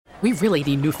We really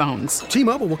need new phones.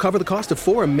 T-Mobile will cover the cost of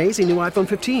 4 amazing new iPhone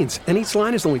 15s, and each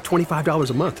line is only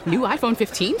 $25 a month. New iPhone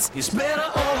 15s? It's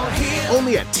better over here.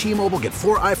 Only at T-Mobile, get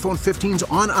 4 iPhone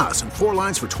 15s on us and 4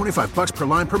 lines for $25 per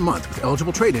line per month with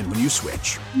eligible trade-in when you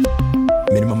switch.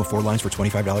 Minimum of 4 lines for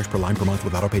 $25 per line per month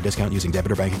with autopay discount using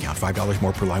debit or bank account. $5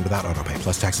 more per line without autopay,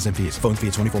 plus taxes and fees. Phone fee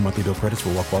at 24 monthly bill credits for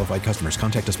well-qualified customers.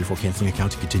 Contact us before canceling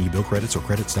account to continue bill credits or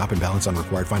credit stop and balance on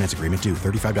required finance agreement due.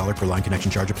 $35 per line connection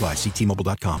charge applies. See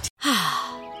T-Mobile.com.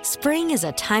 Spring is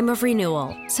a time of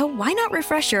renewal, so why not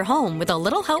refresh your home with a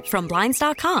little help from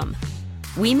Blinds.com?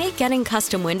 We make getting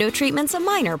custom window treatments a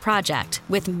minor project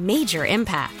with major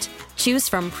impact. Choose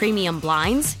from premium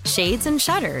blinds, shades, and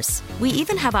shutters. We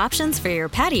even have options for your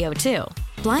patio, too.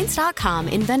 Blinds.com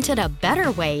invented a better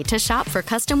way to shop for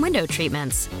custom window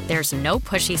treatments. There's no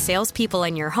pushy salespeople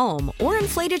in your home or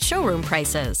inflated showroom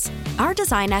prices. Our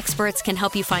design experts can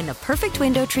help you find the perfect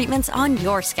window treatments on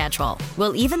your schedule.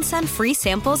 We'll even send free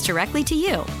samples directly to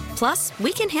you. Plus,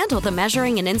 we can handle the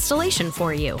measuring and installation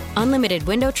for you. Unlimited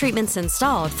window treatments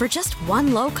installed for just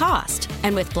one low cost.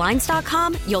 And with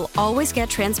Blinds.com, you'll always get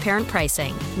transparent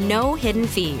pricing. No hidden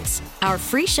fees. Our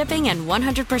free shipping and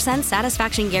 100%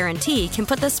 satisfaction guarantee can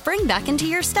put the spring back into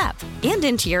your step and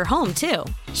into your home, too.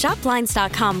 Shop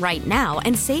Blinds.com right now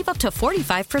and save up to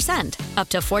 45%. Up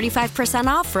to 45%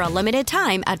 off for a limited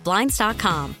time at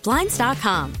Blinds.com.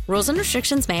 Blinds.com. Rules and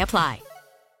restrictions may apply.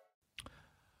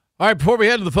 All right, before we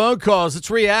head to the phone calls,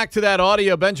 let's react to that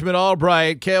audio. Benjamin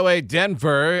Albright, KOA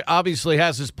Denver, obviously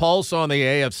has his pulse on the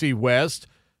AFC West,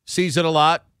 sees it a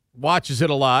lot, watches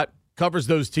it a lot, covers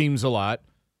those teams a lot.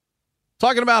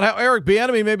 Talking about how Eric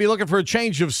Bieniemy may be looking for a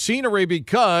change of scenery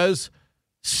because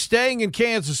staying in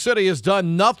Kansas City has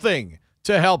done nothing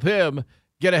to help him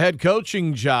get a head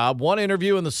coaching job. One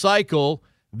interview in the cycle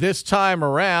this time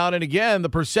around. And again, the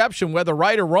perception, whether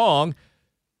right or wrong,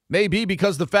 may be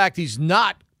because the fact he's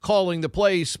not calling the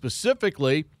plays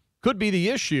specifically could be the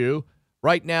issue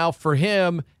right now for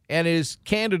him and his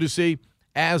candidacy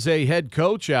as a head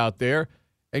coach out there.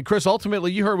 And Chris,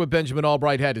 ultimately, you heard what Benjamin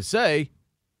Albright had to say.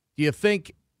 Do you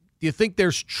think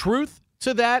there's truth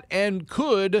to that? And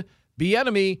could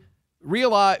Bieniemy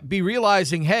be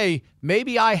realizing, hey,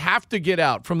 maybe I have to get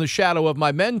out from the shadow of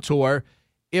my mentor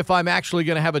if I'm actually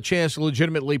going to have a chance to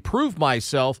legitimately prove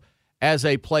myself as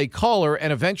a play caller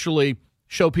and eventually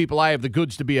show people I have the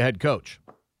goods to be a head coach?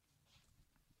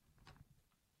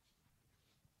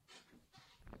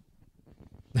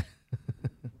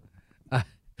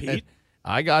 Pete?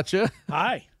 I got you.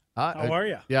 Hi. How are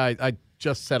you? Yeah, I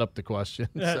just set up the question.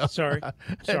 So.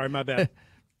 Sorry, my bad.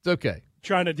 It's okay.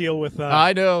 Trying to deal with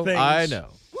I know. things.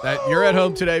 That you're at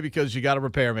home today because you got a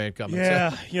repairman coming.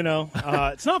 Yeah, so.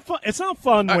 It's not fun. It's not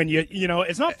fun when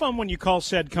it's not fun when you call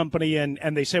said company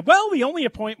and they say, well, the only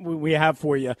appointment we have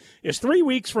for you is 3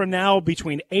 weeks from now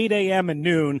between 8 a.m. and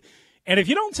noon. And if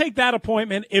you don't take that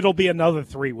appointment, it'll be another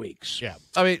 3 weeks. Yeah.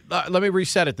 I mean, let me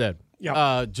reset it then. Yeah.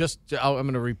 I'm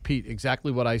going to repeat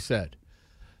exactly what I said.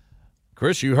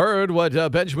 Chris, you heard what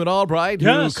Benjamin Albright,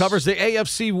 who covers the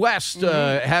AFC West,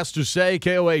 has to say.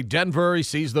 KOA Denver, he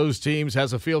sees those teams,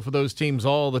 has a feel for those teams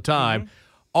all the time.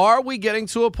 Are we getting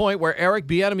to a point where Eric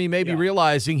Bieniemy may be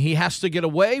realizing he has to get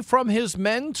away from his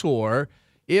mentor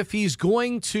if he's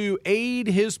going to aid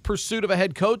his pursuit of a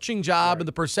head coaching job and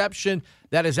the perception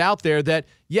that is out there that,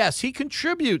 yes, he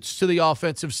contributes to the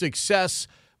offensive success,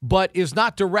 but is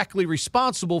not directly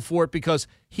responsible for it because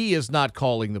he is not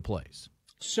calling the plays?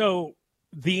 So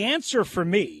the answer for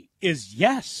me is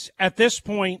yes. At this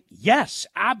point, yes,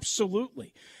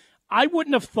 absolutely. I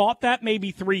wouldn't have thought that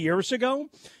maybe 3 years ago,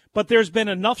 but there's been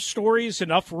enough stories,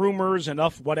 enough rumors,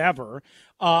 enough whatever,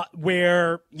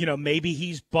 where, maybe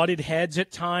he's butted heads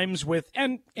at times with,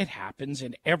 and it happens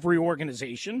in every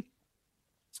organization,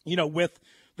 with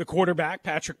the quarterback,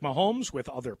 Patrick Mahomes, with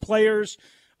other players,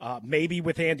 maybe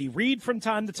with Andy Reid from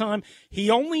time to time. He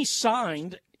only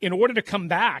signed, in order to come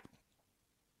back,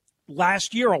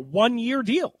 last year, a 1-year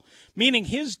deal, meaning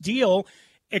his deal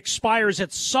expires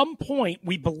at some point,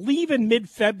 we believe in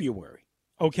mid-February,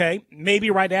 okay? Maybe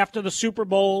right after the Super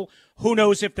Bowl. Who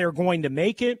knows if they're going to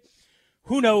make it?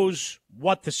 Who knows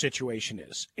what the situation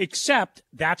is, except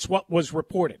that's what was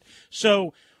reported.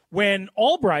 So when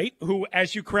Albright, who,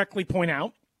 as you correctly point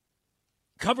out,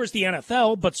 covers the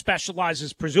NFL, but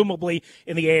specializes presumably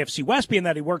in the AFC West, being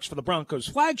that he works for the Broncos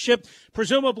flagship.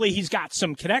 Presumably he's got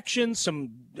some connections,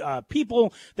 some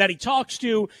people that he talks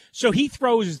to. So he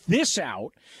throws this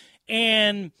out,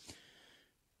 and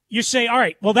you say, all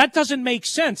right, well, that doesn't make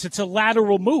sense. It's a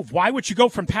lateral move. Why would you go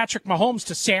from Patrick Mahomes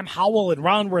to Sam Howell and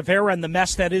Ron Rivera and the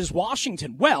mess that is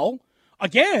Washington? Well,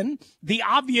 again,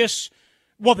 there's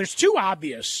two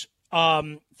obvious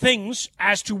things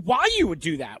as to why you would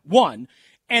do that. One,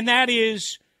 and that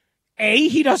is, A,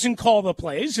 he doesn't call the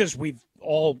plays, as we've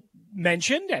all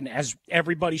mentioned and as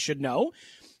everybody should know.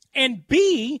 And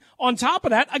B, on top of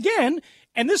that, again,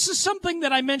 and this is something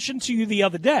that I mentioned to you the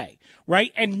other day,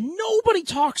 right? And nobody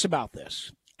talks about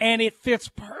this, and it fits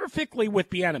perfectly with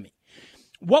Bieniemy.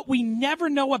 What we never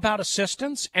know about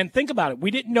assistants, and think about it, we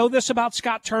didn't know this about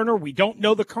Scott Turner. We don't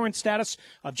know the current status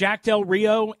of Jack Del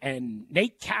Rio and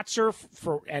Nate Katzer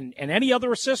and any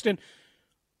other assistant.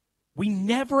 We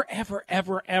never, ever,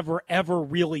 ever, ever, ever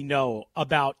really know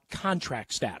about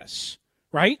contract status,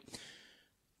 right?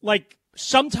 Like,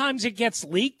 sometimes it gets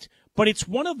leaked, but it's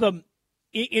one of the,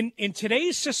 in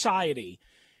today's society,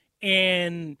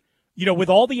 and with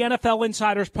all the NFL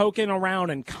insiders poking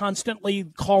around and constantly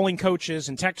calling coaches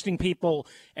and texting people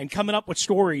and coming up with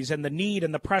stories and the need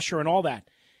and the pressure and all that,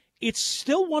 it's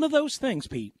still one of those things,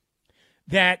 Pete,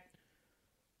 that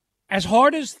as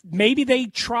hard as maybe they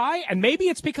try, and maybe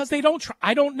it's because they don't try,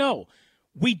 I don't know.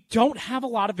 We don't have a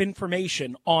lot of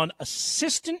information on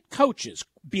assistant coaches,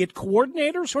 be it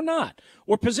coordinators or not,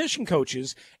 or position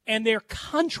coaches, and their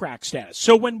contract status.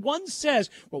 So when one says,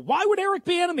 well, why would Eric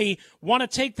Bieniemy want to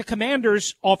take the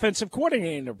Commanders' offensive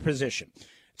coordinator position?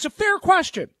 It's a fair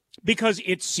question because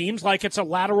it seems like it's a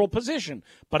lateral position.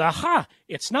 But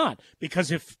it's not, because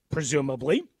if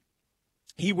presumably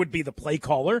he would be the play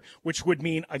caller, which would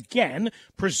mean, again,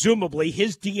 presumably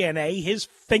his DNA, his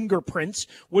fingerprints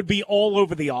would be all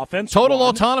over the offense. Total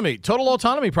autonomy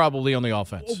probably on the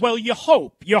offense. Well, you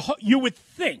hope. You would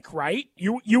think, right?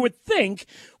 You would think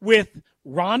with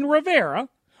Ron Rivera,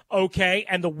 okay,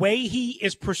 and the way he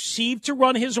is perceived to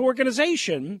run his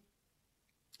organization,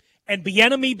 and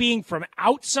Bieniemy being from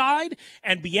outside,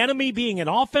 and Bieniemy being an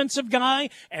offensive guy,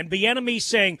 and Bieniemy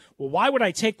saying, well, why would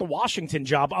I take the Washington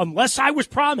job unless I was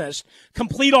promised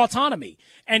complete autonomy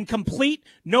and complete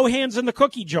no hands in the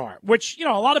cookie jar, which, a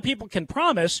lot of people can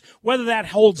promise. Whether that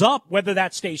holds up, whether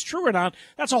that stays true or not,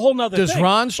 that's a whole nother thing. Does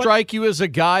Ron strike you as a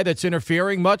guy that's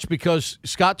interfering much? Because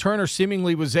Scott Turner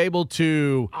seemingly was able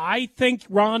to. I think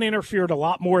Ron interfered a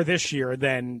lot more this year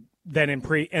than in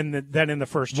the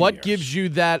first 2 years. What gives you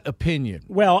that opinion?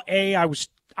 Well, I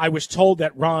was told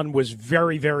that Ron was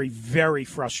very, very, very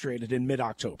frustrated in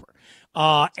mid-October.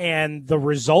 And the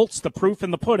results, the proof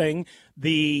in the pudding,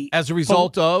 as a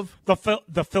result of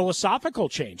the philosophical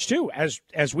change too,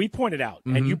 as we pointed out,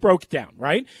 and you broke it down,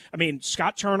 right? I mean,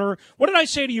 Scott Turner. What did I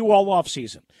say to you all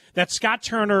offseason? That Scott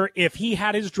Turner, if he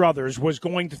had his druthers, was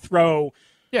going to throw.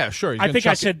 Yeah, sure. I think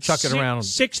I said chuck it around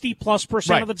 60+%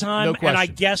 right. of the time, No and I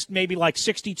guessed maybe like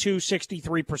 62,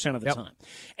 63% of the time.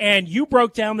 And you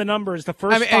broke down the numbers the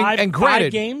first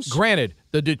five games. Granted,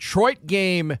 the Detroit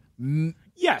game.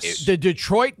 Yes. The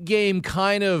Detroit game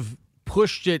kind of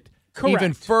pushed it Correct.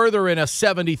 even further in a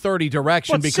 70-30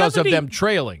 direction because of them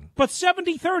trailing. But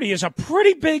 70-30 is a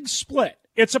pretty big split.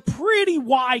 It's a pretty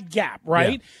wide gap,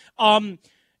 right? Yeah.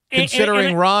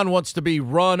 Considering Ron wants to be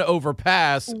run over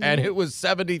pass, and it was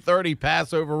 70-30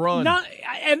 pass over run.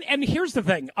 And here's the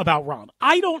thing about Ron.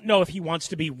 I don't know if he wants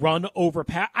to be run over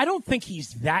pass. I don't think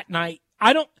he's that night.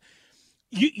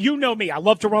 You know me. I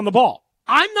love to run the ball.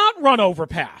 I'm not run over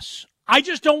pass. I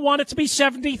just don't want it to be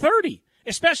 70-30,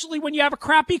 especially when you have a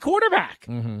crappy quarterback.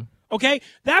 Mm-hmm. Okay?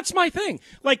 That's my thing.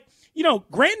 Like,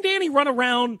 Grand Danny run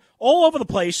around all over the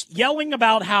place yelling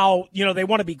about how, they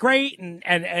want to be great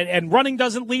and running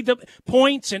doesn't lead to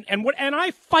points and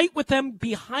I fight with them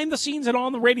behind the scenes and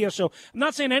on the radio. So I'm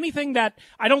not saying anything that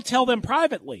I don't tell them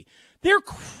privately. They're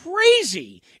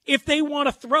crazy if they want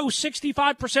to throw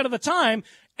 65% of the time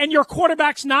and your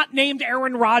quarterback's not named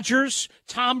Aaron Rodgers,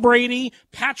 Tom Brady,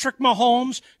 Patrick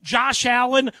Mahomes, Josh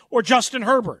Allen, or Justin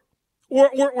Herbert.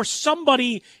 Or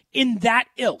somebody in that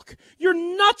ilk. You're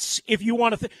nuts if you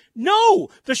want to No,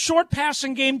 the short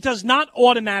passing game does not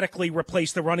automatically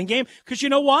replace the running game, because you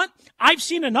know what? I've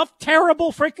seen enough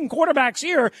terrible freaking quarterbacks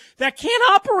here that can't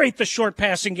operate the short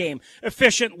passing game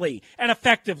efficiently and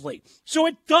effectively. So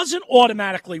it doesn't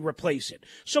automatically replace it.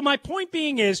 So my point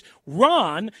being is,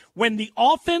 Ron, when the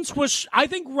offense was, I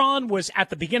think Ron was at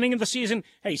the beginning of the season,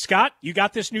 hey, Scott, you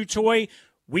got this new toy.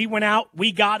 We went out,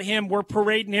 we got him, we're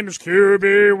parading him as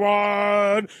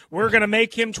QB1. We're going to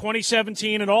make him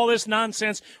 2017 and all this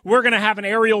nonsense. We're going to have an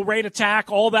aerial raid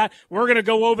attack, all that. We're going to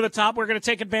go over the top. We're going to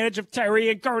take advantage of Terry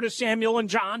and Curtis Samuel and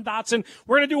John Dotson.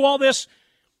 We're going to do all this.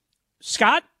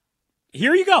 Scott,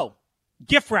 here you go.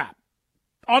 Gift wrap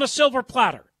on a silver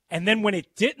platter. And then when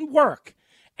it didn't work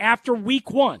after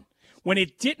week one, when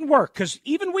it didn't work, because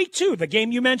even week two, the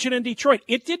game you mentioned in Detroit,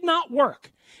 it did not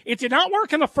work. It did not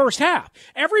work in the first half.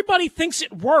 Everybody thinks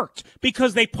it worked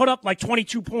because they put up like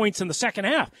 22 points in the second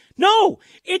half. No,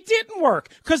 it didn't work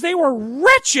because they were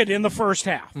wretched in the first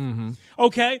half.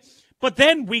 Okay? But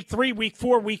then week 3, week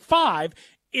 4, week 5,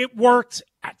 it worked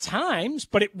at times,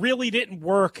 but it really didn't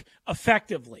work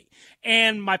effectively.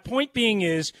 And my point being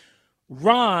is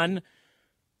Ron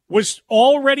was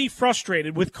already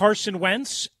frustrated with Carson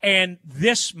Wentz and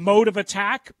this mode of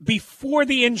attack before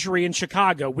the injury in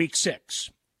Chicago, week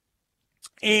 6.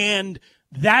 And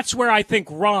that's where I think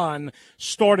Ron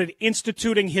started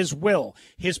instituting his will,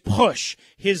 his push,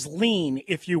 his lean,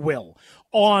 if you will,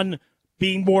 on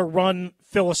being more run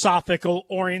philosophical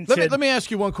oriented. Let me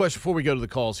ask you one question before we go to the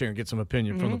calls here and get some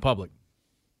opinion from the public.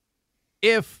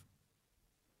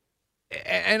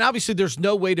 And obviously there's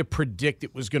no way to predict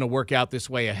it was going to work out this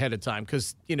way ahead of time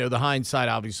because, the hindsight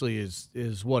obviously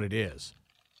is what it is.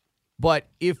 But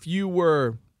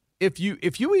didn't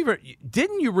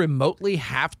you remotely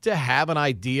have to have an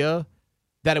idea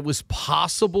that it was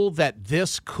possible that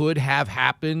this could have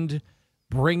happened,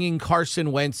 bringing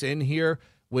Carson Wentz in here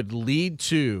would lead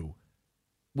to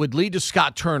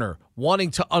Scott Turner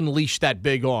wanting to unleash that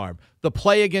big arm. The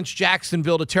play against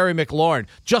Jacksonville to Terry McLaurin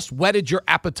just whetted your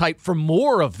appetite for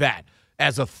more of that.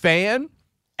 As a fan,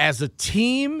 as a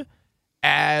team,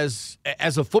 as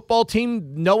a football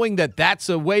team, knowing that that's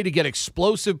a way to get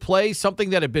explosive play, something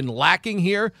that had been lacking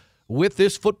here with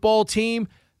this football team,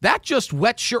 that just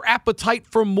whets your appetite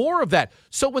for more of that.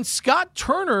 So when Scott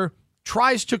Turner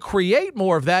tries to create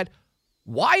more of that,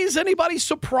 why is anybody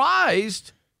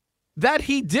surprised that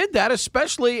he did that,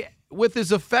 especially with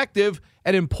as effective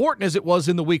and important as it was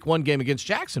in the Week 1 game against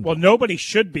Jacksonville? Well, nobody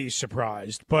should be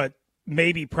surprised, but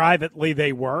maybe privately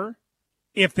they were.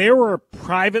 If they were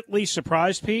privately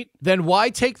surprised, Pete, then why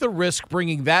take the risk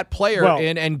bringing that player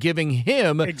in and giving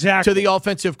him to the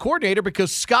offensive coordinator?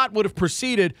 Because Scott would have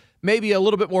proceeded maybe a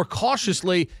little bit more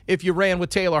cautiously if you ran with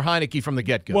Taylor Heineke from the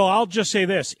get-go. Well, I'll just say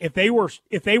this. If they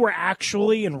were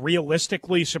actually and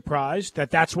realistically surprised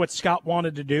that that's what Scott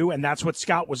wanted to do and that's what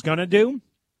Scott was going to do,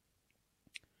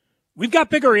 we've got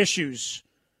bigger issues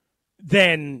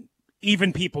than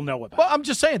even people know about. Well, I'm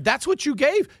just saying, that's what you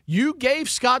gave. You gave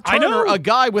Scott Turner a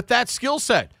guy with that skill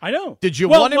set. I know. Did you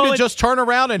want him to just turn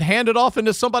around and hand it off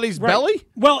into somebody's belly?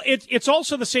 Well, it's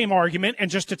also the same argument, and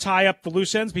just to tie up the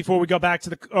loose ends before we go back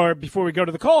to before we go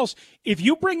to the calls, if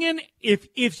you bring in if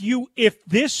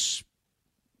this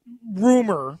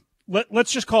rumor,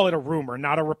 let's just call it a rumor,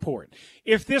 not a report.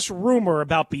 If this rumor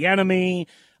about Bieniemy,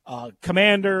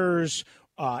 Commanders,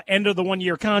 end of the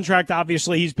one-year contract.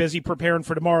 Obviously, he's busy preparing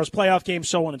for tomorrow's playoff game,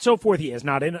 so on and so forth. He has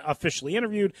not officially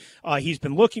interviewed. He's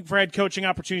been looking for head coaching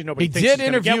opportunities. Nobody thinks he's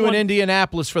going to get one. He did interview in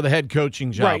Indianapolis for the head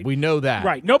coaching job. Right. We know that.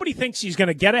 Right. Nobody thinks he's going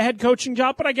to get a head coaching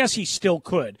job, but I guess he still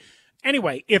could.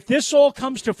 Anyway, if this all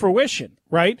comes to fruition,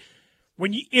 right,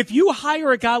 if you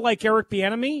hire a guy like Eric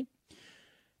Bieniemy,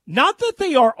 not that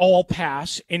they are all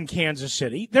pass in Kansas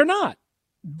City. They're not.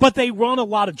 But they run a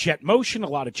lot of jet motion, a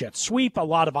lot of jet sweep, a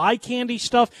lot of eye candy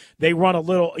stuff. They run a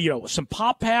little, some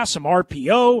pop pass, some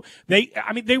RPO.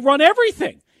 They run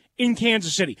everything in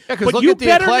Kansas City. Yeah, but you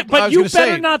better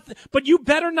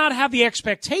not have the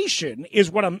expectation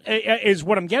is what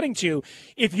I'm getting to.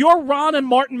 If you're Ron and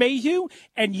Martin Mayhew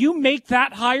and you make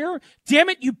that hire, damn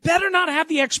it, you better not have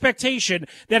the expectation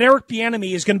that Eric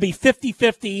Bieniemy is going to be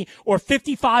 50-50 or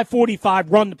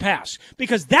 55-45 run to pass,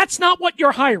 because that's not what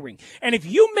you're hiring. And if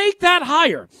you make that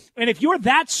hire, and if you're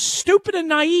that stupid and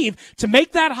naive to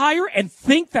make that hire and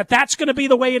think that that's going to be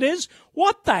the way it is,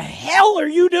 what the hell are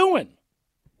you doing?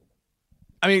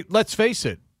 I mean, let's face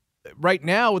it. Right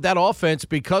now, with that offense,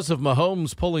 because of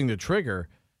Mahomes pulling the trigger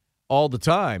all the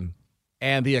time,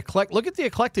 and look at the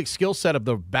eclectic skill set of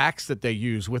the backs that they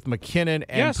use with McKinnon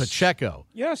and Pacheco.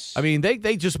 Yes. I mean,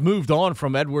 they just moved on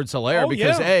from Edwards-Helaire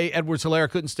because Edwards-Helaire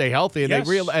couldn't stay healthy,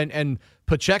 and and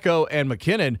Pacheco and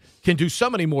McKinnon can do so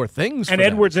many more things. And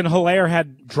Edwards and Helaire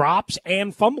had drops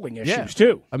and fumbling issues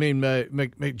too. I mean,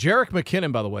 Jerick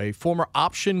McKinnon, by the way, former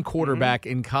option quarterback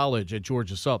in college at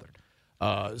Georgia Southern.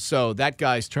 So that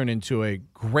guy's turned into a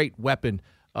great weapon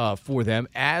for them,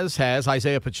 as has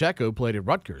Isaiah Pacheco, played at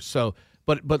Rutgers. So,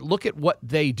 but look at what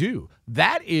they do.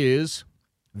 That is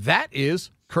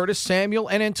Curtis Samuel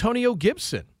and Antonio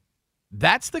Gibson.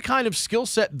 That's the kind of skill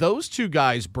set those two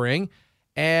guys bring,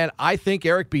 and I think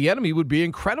Eric Bieniemy would be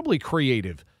incredibly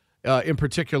creative, in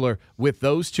particular with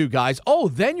those two guys. Oh,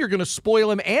 then you're going to spoil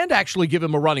him and actually give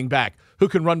him a running back who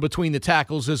can run between the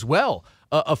tackles as well.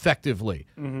 Effectively.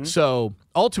 Mm-hmm. So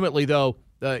ultimately, though,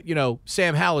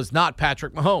 Sam Howell is not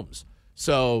Patrick Mahomes.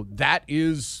 So that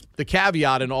is the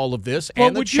caveat in all of this, Well,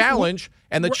 and the challenge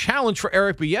for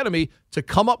Eric Bieniemy to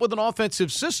come up with an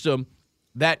offensive system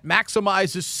that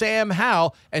maximizes Sam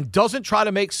Howell and doesn't try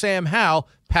to make Sam Howell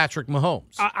Patrick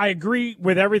Mahomes. I agree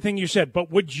with everything you said,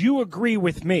 but would you agree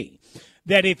with me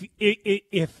that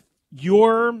if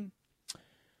your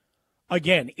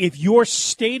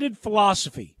stated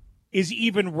philosophy is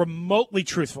even remotely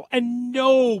truthful, and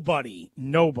nobody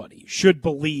should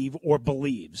believe or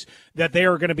believes that they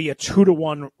are going to be a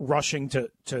 2-to-1 rushing to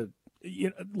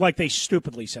like they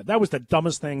stupidly said. That was the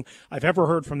dumbest thing I've ever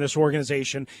heard from this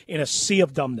organization in a sea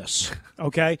of dumbness,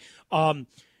 okay?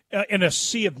 In a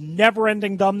sea of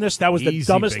never-ending dumbness, that was the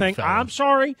dumbest thing. Fella. I'm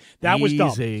sorry. That was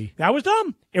dumb. That was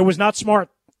dumb. It was not smart.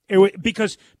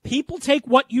 Because people take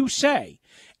what you say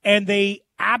and they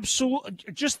absolutely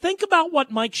just think about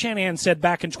what Mike Shanahan said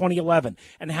back in 2011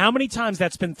 and how many times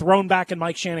that's been thrown back in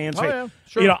Mike Shanahan's face. Yeah,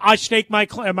 sure. You know, I staked my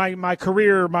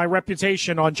career, my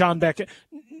reputation on John Beckett.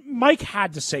 Mike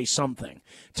had to say something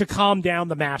to calm down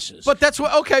the masses. But that's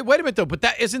what. Okay, wait a minute though. But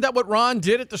isn't that what Ron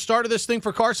did at the start of this thing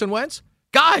for Carson Wentz?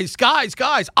 Guys,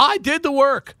 I did the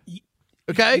work.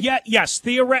 Okay. Yeah. Yes.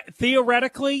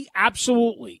 Theoretically,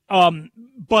 absolutely.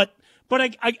 But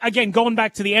again, going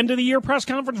back to the end of the year press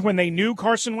conference when they knew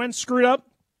Carson Wentz screwed up,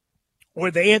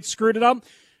 or they had screwed it up,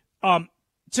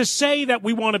 to say that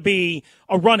we want to be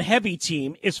a run-heavy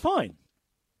team is fine.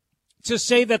 To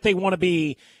say that they want to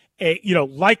be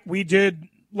like we did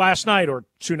last night or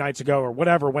 2 nights ago or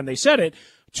whatever when they said it,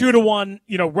 2-to-1,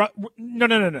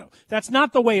 no. That's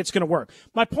not the way it's going to work.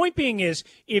 My point being is,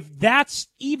 if that's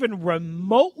even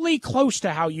remotely close to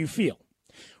how you feel,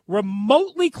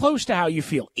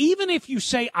 even if you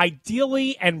say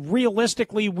ideally and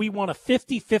realistically we want a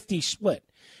 50-50 split,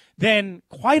 then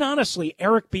quite honestly,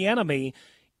 Eric Bieniemy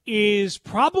is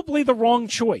probably the wrong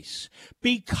choice,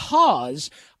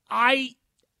 because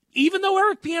even though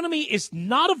Eric Bieniemy is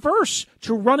not averse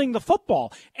to running the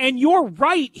football, and you're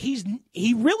right,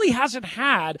 he really hasn't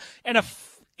had an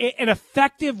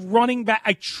effective running back,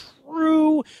 a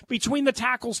true between the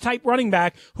tackles type running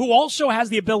back who also has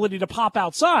the ability to pop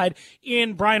outside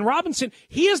in Brian Robinson.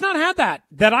 He has not had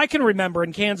that I can remember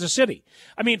in Kansas City.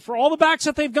 I mean, for all the backs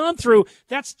that they've gone through,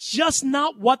 that's just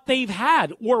not what they've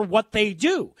had or what they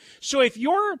do. So if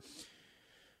you're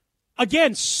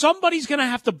again, somebody's going to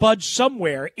have to budge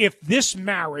somewhere if this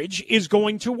marriage is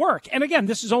going to work. And again,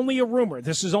 this is only a rumor.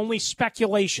 This is only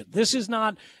speculation. This is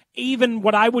not even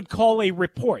what I would call a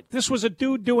report. This was a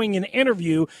dude doing an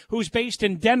interview who's based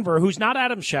in Denver, who's not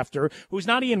Adam Schefter, who's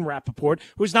not Ian Rappaport,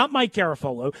 who's not Mike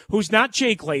Garafolo, who's not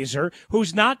Jay Glazer,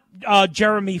 who's not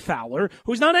Jeremy Fowler,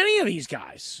 who's not any of these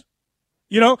guys.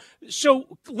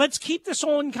 So let's keep this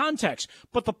all in context.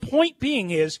 But the point being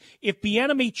is, if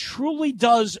Bieniemy truly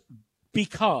does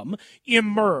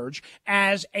emerge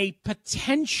as a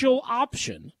potential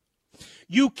option,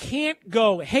 you can't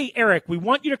go, hey, Eric, we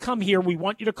want you to come here. We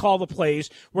want you to call the plays.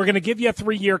 We're going to give you a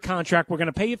 3-year contract. We're going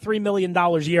to pay you $3 million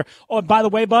a year. Oh, and by the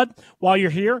way, bud, while you're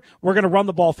here, we're going to run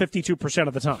the ball 52%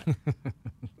 of the time.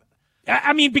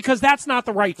 I mean, because that's not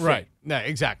the right thing. Right. No,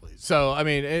 exactly. So, I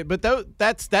mean, but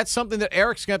that's something that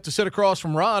Eric's going to have to sit across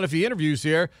from Ron if he interviews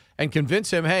here and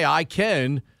convince him, hey, I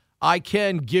can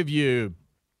give you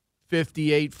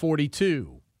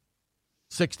 58-42,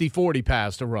 60-40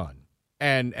 pass to run,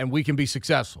 and we can be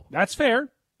successful. That's fair.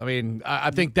 I mean, I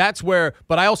think that's where –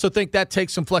 but I also think that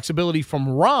takes some flexibility from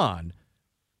Ron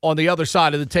on the other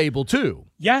side of the table too.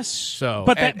 Yes. So,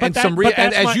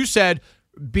 as you said,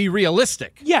 be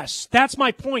realistic. Yes, that's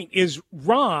my point, is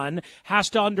Ron has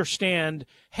to understand,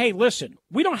 hey, listen,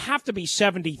 we don't have to be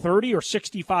 70-30 or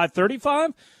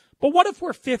 65-35, but what if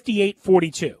we're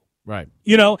 58-42? Right.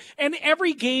 And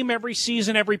every game, every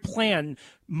season, every plan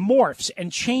morphs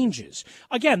and changes.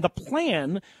 Again, the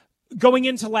plan going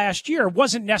into last year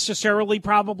wasn't necessarily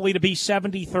probably to be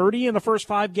 70-30 in the first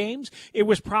 5 games. It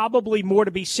was probably more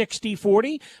to be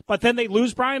 60-40, but then they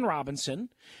lose Brian Robinson.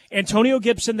 Antonio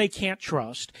Gibson they can't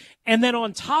trust. And then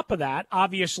on top of that,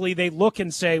 obviously they look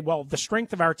and say, well, the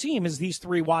strength of our team is these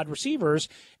 3 wide receivers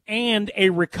and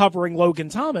a recovering Logan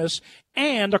Thomas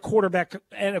and a quarterback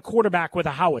with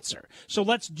a howitzer. So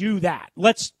let's do that.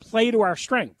 Let's play to our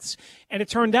strengths. And it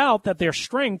turned out that their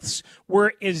strengths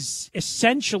were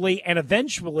essentially and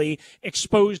eventually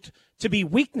exposed to be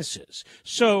weaknesses.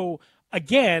 So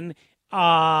again,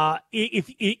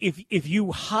 if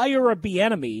you hire a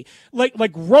Bieniemy,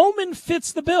 like Roman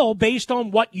fits the bill based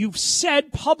on what you've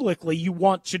said publicly you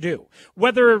want to do.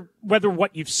 Whether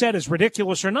what you've said is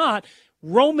ridiculous or not,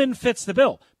 Roman fits the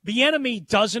bill. Bieniemy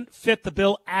doesn't fit the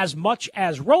bill as much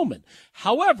as Roman.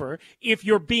 However, if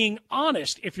you're being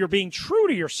honest, if you're being true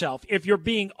to yourself, if you're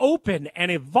being open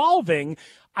and evolving,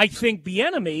 I think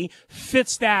Bieniemy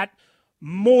fits that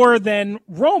more than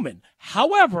Roman.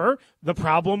 However, the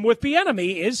problem with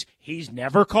Bieniemy is he's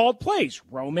never called plays.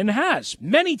 Roman has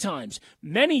many times,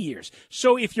 many years.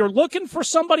 So if you're looking for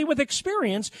somebody with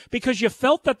experience because you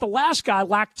felt that the last guy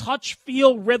lacked touch,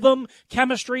 feel, rhythm,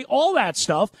 chemistry, all that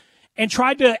stuff, and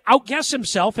tried to outguess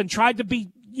himself and tried to be,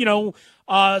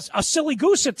 a silly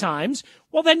goose at times,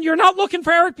 well, then you're not looking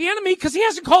for Eric Bieniemy because he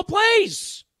hasn't called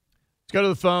plays. Let's go to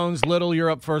the phones. Little,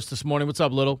 you're up first this morning. What's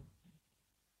up, Little?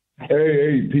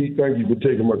 Hey, Pete, thank you for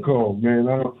taking my call, man.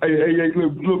 Hey,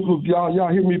 look,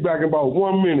 y'all hit me back in about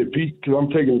 1 minute, Pete, because I'm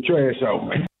taking the trash out,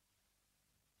 man.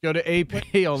 Go to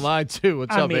AP on line 2.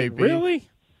 What's up, AP? Really?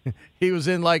 He was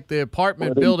in, like, the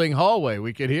apartment building hallway.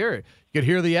 We could hear it. You could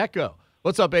hear the echo.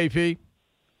 What's up, AP?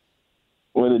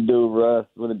 What it do, Russ?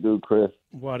 What it do, Chris?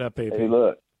 What up, AP? Hey,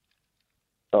 look.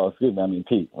 Oh, excuse me. I mean,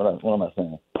 Pete. What am I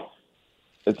saying?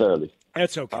 It's early.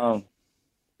 That's okay.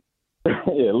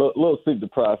 Yeah, a little sleep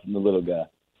deprived from the little guy.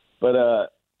 But,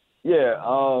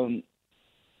 the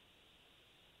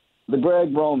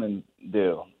Greg Roman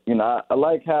deal. I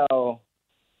like how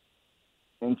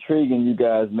intriguing you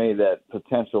guys made that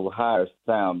potential hire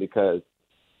sound because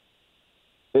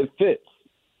it fits.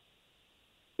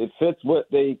 It fits what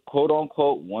they,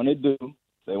 quote-unquote, want to do.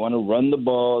 They want to run the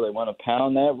ball. They want to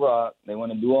pound that rock. They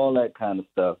want to do all that kind of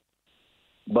stuff.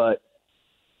 But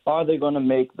are they going to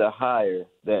make the hire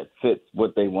that fits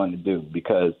what they want to do?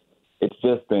 Because it's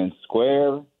just been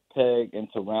square peg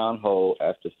into round hole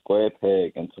after square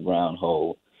peg into round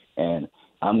hole. And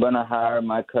I'm going to hire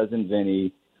my cousin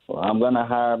Vinny, or I'm going to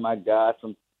hire my guy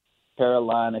from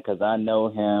Carolina because I know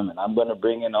him, and I'm going to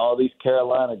bring in all these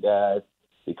Carolina guys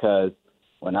because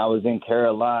when I was in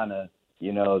Carolina,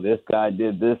 this guy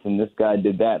did this and this guy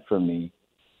did that for me.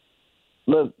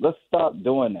 Let's stop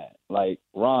doing that. Like,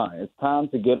 Ron, it's time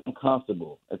to get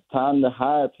uncomfortable. It's time to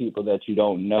hire people that you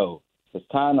don't know. It's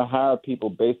time to hire people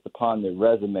based upon their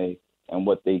resume and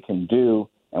what they can do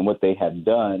and what they have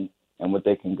done and what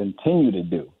they can continue to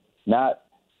do. Not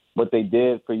what they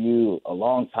did for you a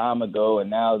long time ago and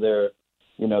now they're,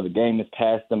 the game has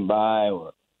passed them by,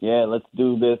 or, yeah, let's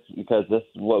do this because this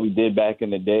is what we did back in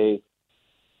the day.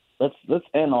 Let's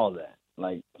end all that.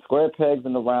 Like, square pegs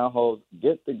in the round holes,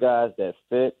 get the guys that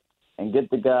fit and get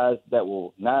the guys that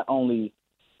will not only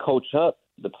coach up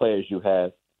the players you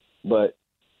have, but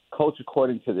coach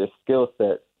according to their skill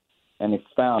set and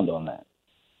expound on that.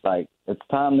 Like, it's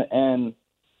time to end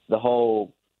the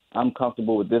whole, I'm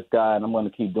comfortable with this guy and I'm going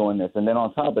to keep doing this. And then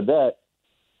on top of that,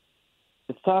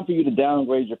 it's time for you to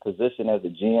downgrade your position as a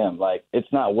GM. Like,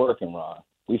 it's not working, Ron.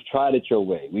 We've tried it your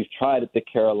way. We've tried it the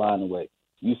Carolina way.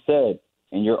 You said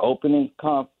in your opening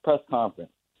press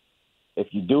conference, if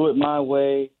you do it my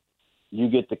way, you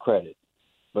get the credit.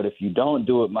 But if you don't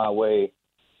do it my way,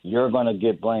 you're going to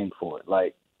get blamed for it.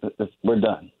 Like, we're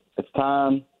done. It's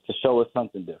time to show us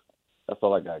something different. That's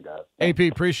all I got, guys. AP,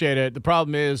 appreciate it. The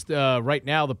problem is right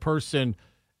now the person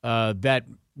that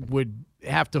would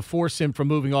have to force him from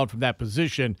moving on from that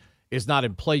position is not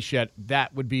in place yet.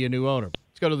 That would be a new owner.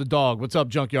 Let's go to the dog. What's up,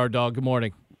 Junkyard Dog? Good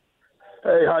morning.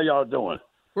 Hey, how y'all doing?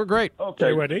 We're great.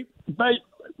 Okay. Ready?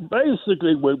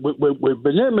 Basically, with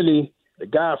Bieniemy, the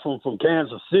guy from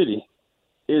Kansas City,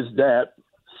 is that,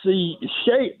 Shady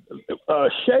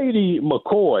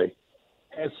McCoy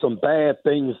had some bad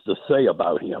things to say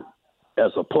about him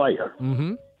as a player.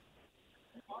 Mm-hmm.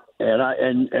 And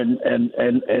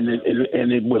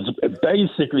it was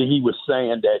basically he was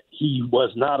saying that he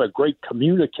was not a great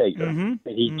communicator, and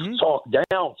he talked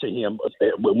down to him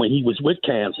when he was with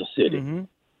Kansas City. Mm-hmm.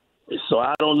 So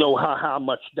I don't know how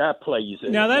much that plays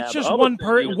in. Now that's just one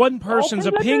person's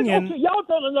opinion. Okay, y'all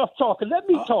done enough talking. Let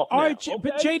me talk. All right, okay?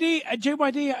 but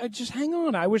JYD, just hang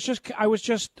on. I was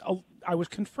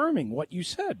confirming what you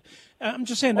said. I'm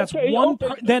just saying that's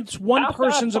that's one After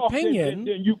person's I talk, opinion.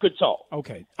 Then you could talk.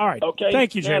 Okay. All right. Okay.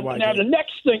 Thank you, JYD. Now the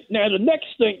next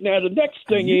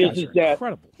thing is that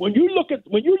incredible. when you look at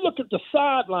the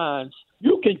sidelines,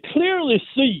 you can clearly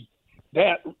see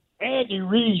that Andy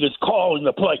Reid is calling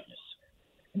the plays.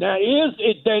 Now,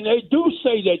 then they do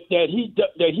say that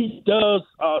he does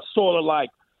sort of like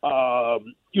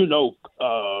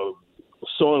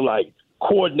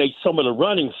coordinate some of the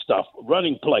running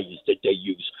plays that they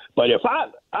use. But if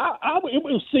it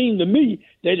would seem to me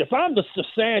that if I'm the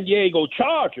San Diego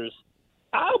Chargers,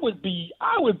 I would be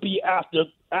after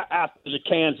the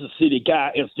Kansas City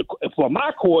guy for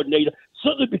my coordinator,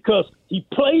 simply because he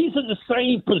plays in the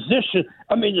same position.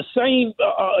 I mean, the same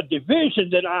division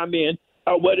that I'm in,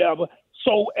 or whatever.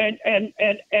 So and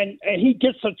he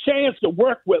gets a chance to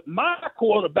work with my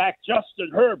quarterback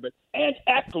Justin Herbert and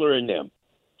Eckler in them.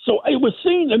 So it would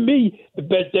seem to me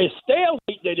that there's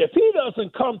stalemate, that if he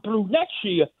doesn't come through next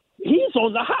year, he's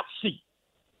on the hot seat.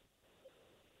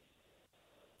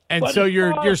 And so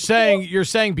you're saying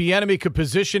Bieniemy could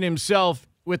position himself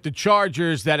with the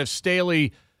Chargers, that if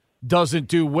Staley doesn't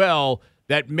do well,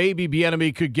 that maybe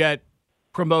Bieniemy could get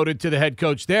promoted to the head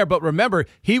coach there. But remember,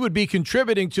 he would be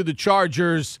contributing to the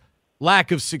Chargers' lack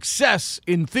of success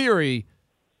in theory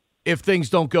if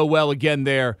things don't go well again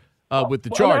there with the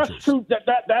Chargers. That's true.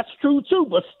 That's true too.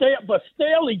 But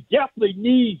Staley definitely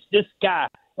needs this guy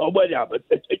or whatever.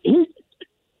 But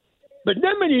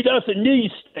Bieniemy doesn't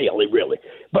need Staley really,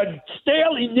 but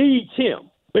Staley needs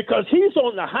him because he's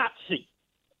on the hot seat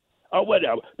or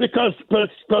whatever. Because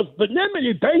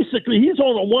Bieniemy basically he's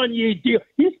on a 1-year deal.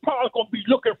 He's probably going to be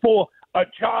looking for a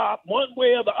job one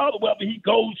way or the other, whether he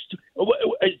goes to,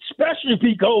 especially if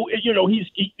he go,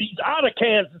 he's out of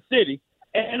Kansas City,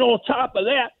 and on top of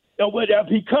that. Whatever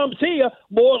he comes here,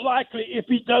 more likely if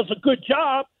he does a good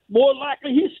job, more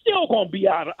likely he's still going to be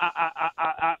out of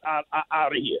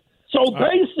here. So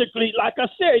basically, like I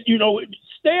said,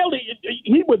 Staley,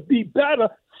 he would be better.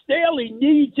 Staley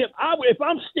needs him. If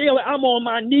I'm Staley, I'm on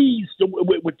my knees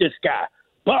with this guy.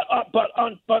 But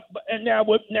now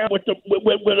with Leftwich,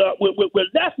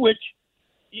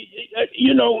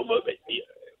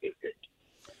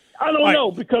 I don't know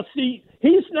because he's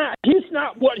not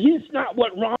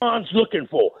what Ron's looking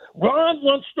for. Ron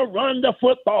wants to run the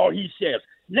football, he says.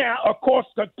 Now, of course,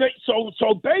 so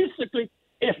basically,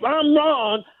 if I'm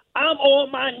Ron, I'm on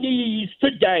my knees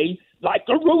today, like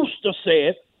the rooster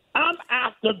said. I'm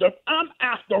after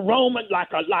Roman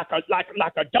like a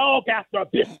dog after a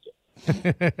biscuit.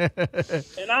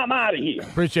 And I'm out of here.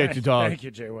 Appreciate you, dog. Thank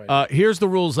you, JYD. Here's the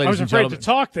rules, ladies and gentlemen. I was afraid to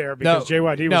talk there because JYD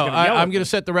was going to yell. I'm going to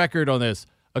set the record on this.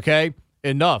 Okay?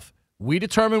 Enough. We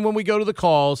determine when we go to the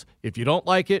calls. If you don't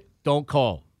like it, don't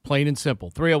call. Plain and simple.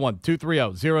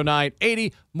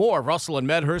 301-230-0980. More Russell and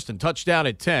Medhurst and Touchdown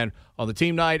at 10 on the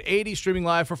Team 980, streaming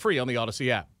live for free on the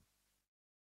Odyssey app.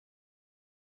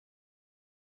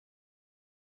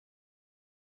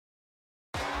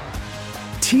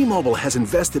 T-Mobile has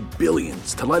invested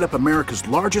billions to light up America's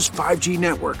largest 5G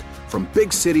network, from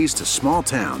big cities to small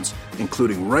towns,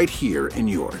 including right here in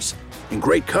yours. And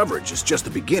great coverage is just the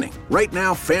beginning. Right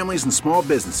now, families and small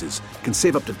businesses can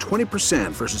save up to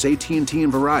 20% versus AT&T and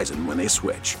Verizon when they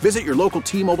switch. Visit your local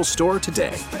T-Mobile store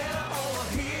today.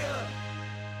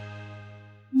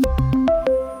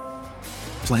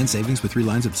 Plan savings with 3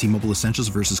 lines of T-Mobile Essentials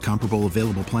versus comparable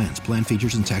available plans. Plan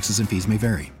features and taxes and fees may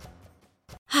vary.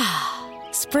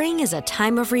 Spring is a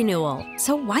time of renewal,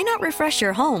 so why not refresh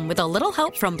your home with a little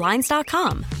help from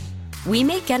Blinds.com? We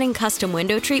make getting custom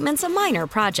window treatments a minor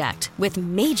project with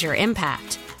major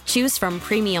impact. Choose from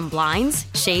premium blinds,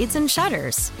 shades, and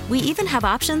shutters. We even have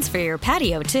options for your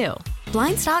patio, too.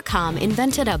 Blinds.com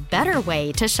invented a better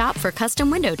way to shop for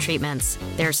custom window treatments.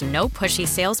 There's no pushy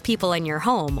salespeople in your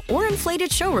home or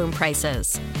inflated showroom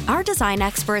prices. Our design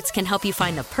experts can help you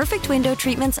find the perfect window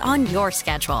treatments on your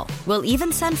schedule. We'll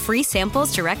even send free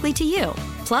samples directly to you.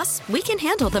 Plus, we can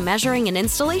handle the measuring and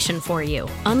installation for you.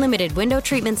 Unlimited window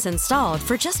treatments installed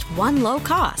for just one low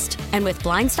cost. And with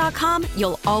Blinds.com,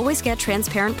 you'll always get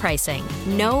transparent pricing.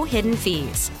 No hidden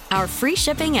fees. Our free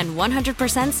shipping and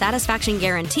 100% satisfaction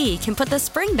guarantee can put the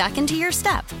spring back into your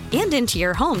step and into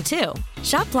your home, too.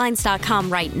 Shop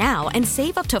Blinds.com right now and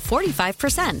save up to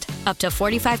 45%. Up to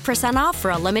 45% off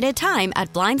for a limited time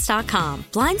at Blinds.com.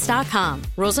 Blinds.com.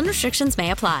 Rules and restrictions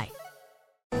may apply.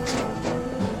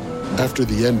 After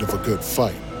the end of a good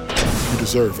fight, you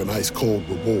deserve an ice-cold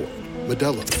reward.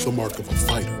 Modelo is the mark of a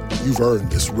fighter. You've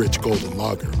earned this rich golden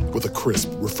lager with a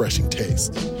crisp, refreshing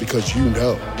taste. Because you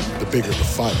know, the bigger the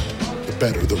fight, the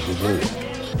better the reward.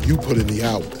 You put in the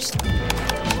hours,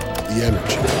 the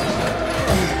energy,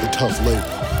 the tough labor.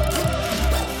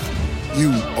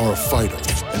 You are a fighter,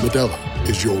 and Modelo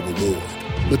is your reward.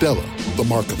 Modelo, the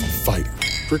mark of a fighter.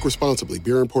 Drink responsibly.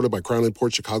 Beer imported by Crown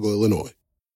Imports, Chicago, Illinois.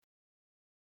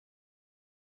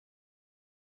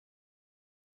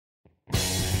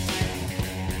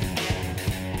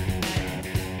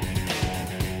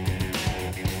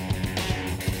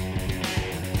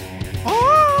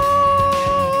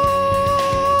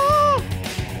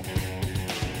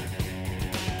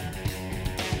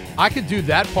 I could do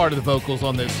that part of the vocals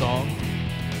on this song.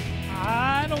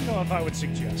 I don't know if I would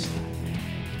suggest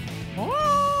that.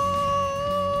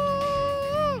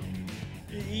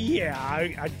 Yeah,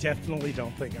 I definitely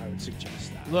don't think I would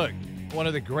suggest that. Look, one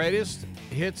of the greatest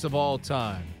hits of all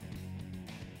time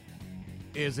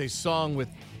is a song with,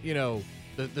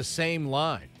 the same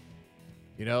line.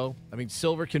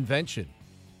 Silver Convention,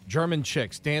 German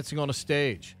chicks dancing on a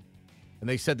stage. And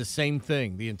they said the same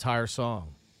thing the entire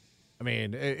song.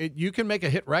 You can make a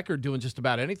hit record doing just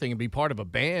about anything and be part of a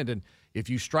band. And if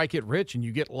you strike it rich and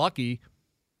you get lucky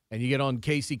and you get on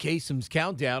Casey Kasem's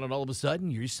countdown and all of a sudden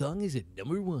your song is at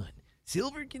number 1.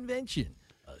 Silver Convention,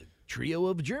 a trio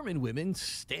of German women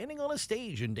standing on a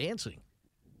stage and dancing.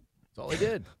 That's all they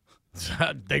did.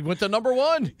 They went to number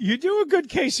 1. You do a good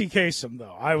Casey Kasem,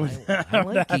 though. I would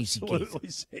like Casey absolutely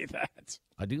say that.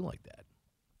 I do like that.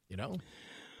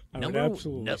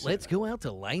 Let's go out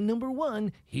to line number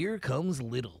 1. Here comes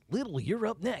Little. Little, you're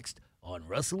up next on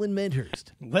Russell and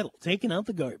Medhurst. Little, taking out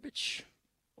the garbage.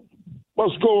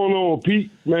 What's going on, Pete?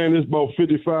 Man, it's about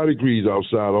 55 degrees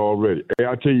outside already. Hey,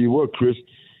 I tell you what, Chris,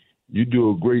 you do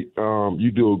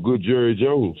a good Jerry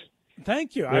Jones.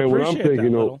 Thank you. I appreciate that,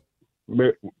 Little.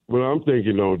 What I'm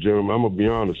thinking, gentlemen, I'm going to be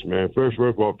honest, man. First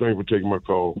of all, thanks for taking my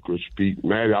call, Chris, Pete.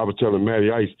 Maddie, I was telling Matty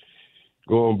Ice,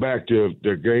 going back to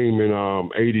the game in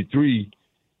 83,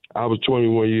 I was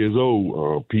 21 years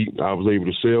old, Pete. I was able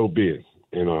to sell beer.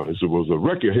 And it was a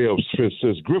record held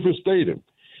since Griffin Stadium.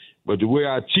 But the way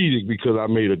I cheated, because I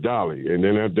made a dolly. And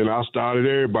then I started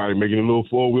everybody making a little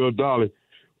four-wheel dolly,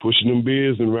 pushing them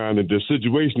beers around. And the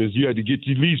situation is you had to get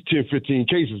at least 10, 15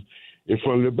 cases in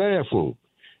front of the bathroom.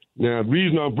 Now, the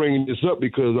reason I'm bringing this up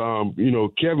because,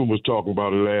 Kevin was talking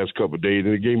about it the last couple of days,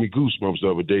 and it gave me goosebumps the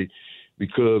other day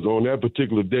because on that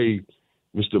particular day,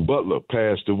 Mr. Butler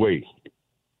passed away.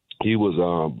 He was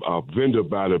a vendor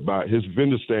by his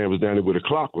vendor stand was down there where the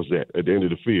clock was at the end of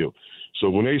the field. So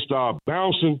when they start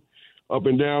bouncing up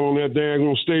and down on that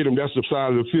daggone stadium, that's the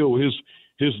side of the field where his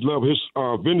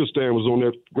vendor stand was on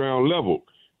that ground level.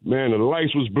 Man, the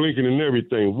lights was blinking and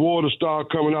everything. Water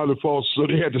started coming out of the falls, so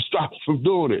they had to stop from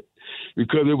doing it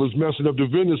because it was messing up the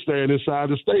vendor stand inside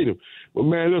the stadium. But,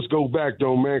 man, let's go back,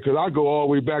 though, man, because I go all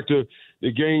the way back to the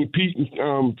game, Pete,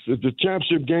 the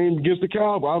championship game against the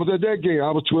Cowboys. I was at that game. I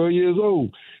was 12 years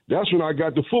old. That's when I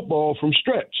got the football from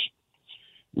stretch.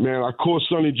 Man, I caught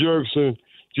Sonny Jurgensen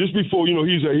just before,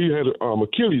 he had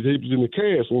Achilles. He was in the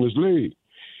cast on his leg.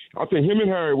 I think him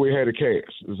and Harry had a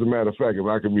cast, as a matter of fact, if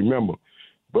I can remember.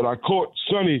 But I caught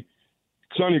Sonny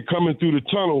coming through the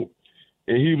tunnel,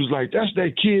 and he was like, that's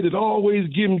that kid that always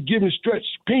giving Stretch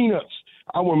peanuts.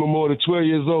 I wasn't more than 12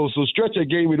 years old, so Stretch had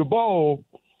gave me the ball,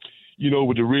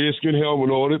 with the Redskin helmet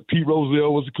and all that. Pete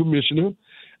Rozelle was the commissioner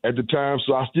at the time,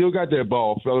 so I still got that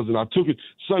ball, fellas, and I took it.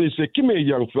 Sonny said, come here,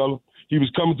 young fella. He was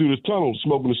coming through the tunnel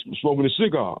smoking a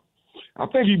cigar. I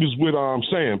think he was with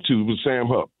Sam, too, with Sam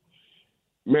Hupp.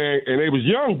 Man, and they was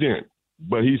young then.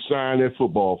 But he signed that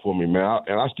football for me, man.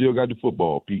 And I still got the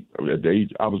football, Pete. At the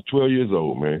age, I was 12 years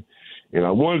old, man. And I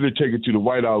wanted to take it to the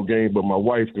whiteout game, but my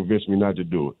wife convinced me not to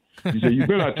do it. She said, you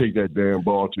better not take that damn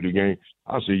ball to the game.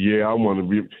 I said, yeah, I want to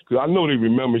be. Because I know they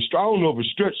remember me. I don't know if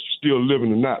Stretch still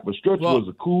living or not, but Stretch was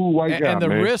a cool white guy, and the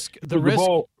man.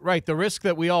 The risk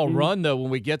that we all run, though,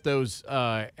 when we get those,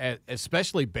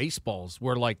 especially baseballs,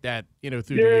 were like that, through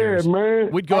the years.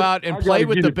 Man. We'd go out and play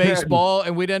with the baseball,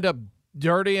 and we'd end up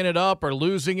dirtying it up or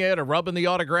losing it or rubbing the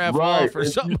autograph off or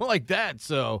something like that.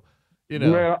 So,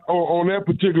 Man, on that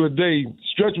particular day,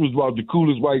 Stretch was about the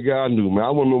coolest white guy I knew, man. I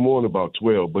wasn't no more than about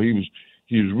 12, but he was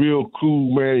real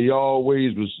cool, man. He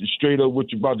always was straight up with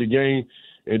you about the game.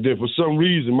 And then for some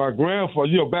reason, my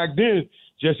grandfather, back then,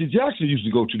 Jesse Jackson used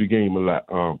to go to the game a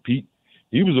lot, Pete.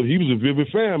 He was a vivid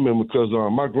fan member because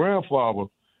my grandfather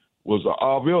was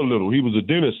Arvell Little. He was a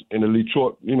dentist in the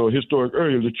Detroit, historic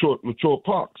area, Detroit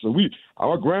Park. So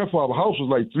our grandfather's house was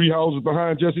like 3 houses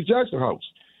behind Jesse Jackson's house.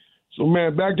 So,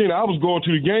 man, back then I was going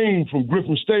to the game from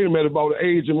Griffin Stadium at about the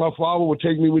age, and my father would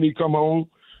take me when he'd come home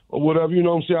or whatever, you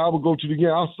know what I'm saying? I would go to the game.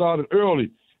 I started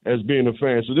early as being a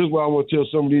fan. So this is why I want to tell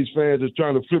some of these fans that's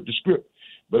trying to flip the script.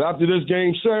 But after this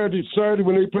game Saturday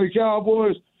when they play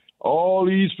Cowboys, all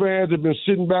these fans have been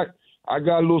sitting back. I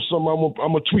got a little something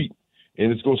I'm going to tweet.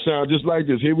 And it's going to sound just like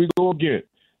this. Here we go again.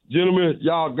 Gentlemen,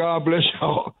 y'all, God bless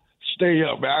y'all. Stay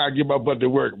up, man. I got to get my butt to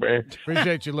work, man.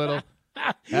 Appreciate you, Little.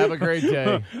 Have a great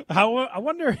day. I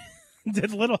wonder,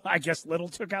 I guess Little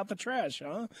took out the trash,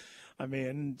 huh?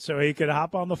 So he could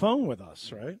hop on the phone with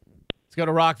us, right? Let's go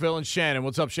to Rockville and Shannon.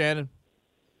 What's up, Shannon?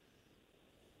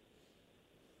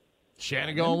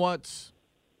 Shannon going once,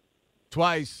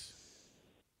 twice.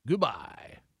 Goodbye.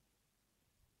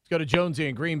 Let's go to Jonesy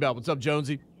in Greenbelt. What's up,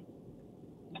 Jonesy?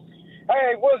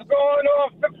 Hey, what's going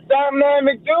on,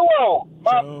 Dynamic Duo?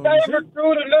 My favorite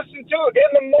crew to listen to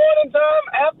in the morning time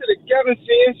after the Kevin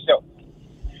Sheehan show.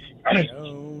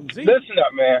 Listen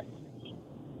up, man.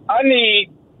 I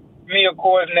need me a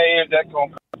coordinator that's going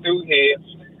to come through here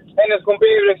and it's going to be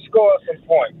able to score some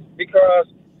points because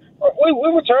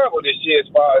we were terrible this year as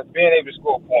far as being able to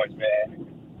score points, man.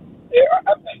 Yeah,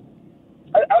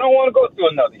 I don't want to go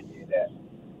through another year of that.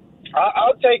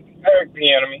 I'll take Eric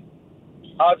Bieniemy.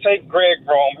 I'll take Greg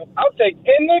Roman. I'll take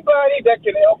anybody that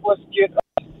can help us get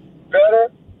us better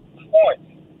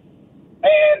points.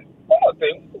 And one more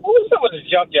thing, what's up with this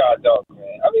junkyard dog, man?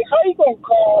 I mean, how you going to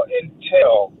call and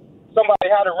tell somebody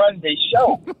how to run their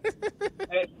show?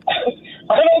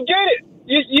 I don't get it.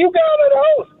 You got it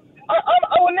out.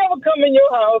 I would never come in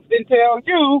your house and tell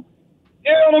you,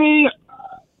 you know what I mean?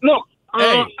 Look,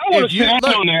 hey, I want to sit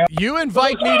down there. You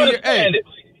invite me to your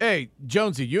hey,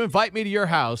 Jonesy, you invite me to your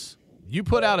house. You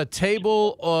put out a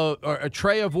table or a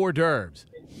tray of hors d'oeuvres,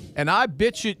 and I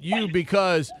bitch at you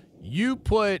because you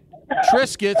put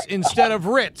Triscuits instead of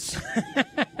Ritz.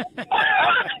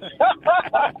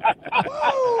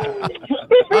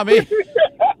 I mean,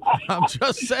 I'm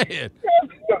just saying.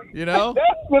 You know?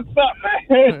 That's what's up,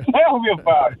 man. Tell me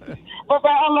about it. But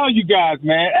I love you guys,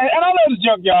 man. And I love the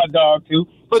junkyard dog, too.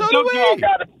 But so junkyard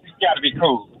got to be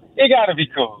cool. It got to be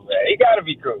cool, man. It got to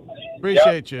be cool.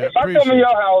 Appreciate you. If I come in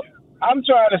your house, I'm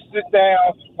trying to sit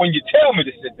down when you tell me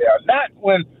to sit down, not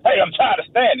when, hey, I'm tired of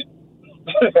standing.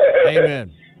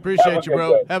 Amen. Appreciate you,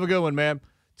 bro. Have a good one, man.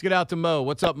 Let's get out to Mo.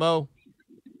 What's up, Mo?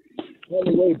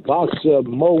 Anyway, boxer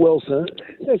Mo Wilson.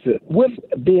 Listen, with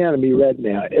Bieniemy right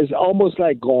now, it's almost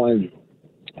like going,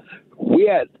 we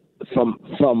at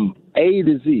from A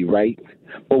to Z, right?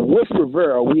 But with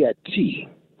Rivera, we at T.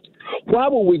 Why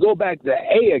would we go back to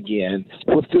A again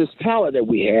with this talent that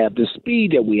we have, the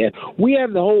speed that we have? We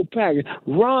have the whole package.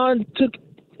 Ron took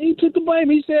the blame.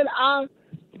 He said, I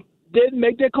didn't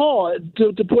make that call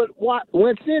to put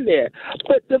Wentz in there.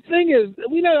 But the thing is,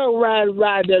 we not gonna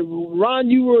ride that. Ron,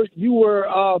 you were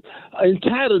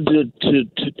entitled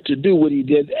to do what he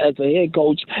did as a head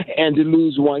coach and to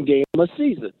lose one game a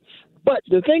season. But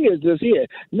the thing is this here.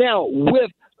 Now,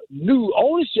 with new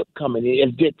ownership coming in,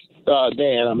 if Dick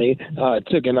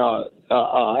took and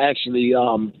actually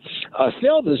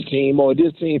sell this team or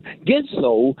this team gets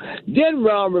sold, then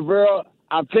Ron Rivera,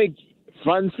 I think,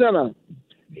 front and center,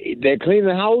 they're cleaning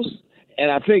the house, and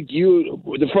I think you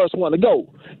were the first one to go.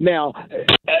 Now,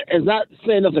 it's not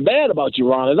saying nothing bad about you,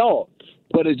 Ron, at all,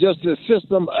 but it's just a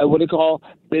system, what they call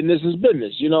business is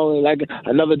business, you know, like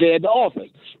another day at the office.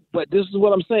 But this is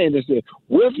what I'm saying. This is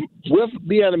with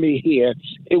Bieniemy here,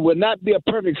 it would not be a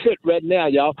perfect fit right now,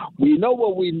 y'all. We know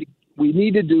what we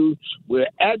need to do. We're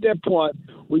at that point.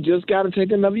 We just got to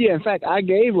take another year. In fact, I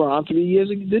gave Ron 3 years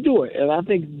to do it, and I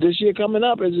think this year coming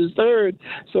up is his third.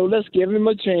 So let's give him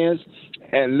a chance,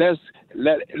 and let's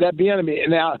let Bieniemy.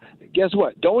 Now, guess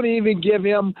what? Don't even give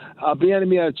him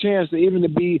Bieniemy a chance to even to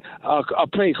be a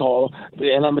play caller,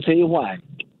 and I'm gonna tell you why.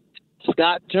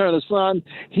 Scott Turner's son,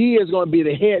 he is going to be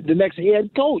the next head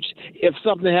coach if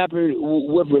something happens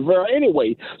with Rivera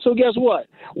anyway. So guess what?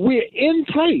 We're in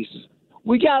place.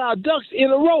 We got our ducks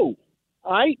in a row.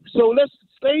 All right? So let's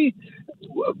stay.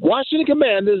 Washington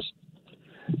Commanders,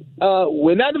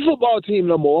 we're not the football team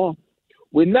no more.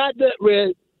 We're not the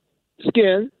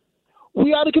Redskins.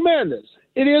 We are the Commanders.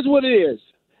 It is what it is.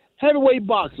 Heavyweight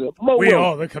boxer. We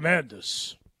are the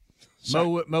Commanders.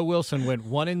 Mo Wilson went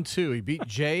 1-2. He beat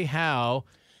Jay Howe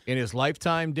in his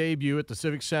lifetime debut at the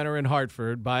Civic Center in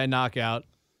Hartford by a knockout,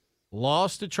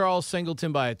 lost to Charles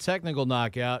Singleton by a technical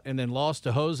knockout, and then lost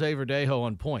to Jose Verdejo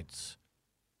on points.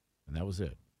 And that was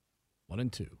it.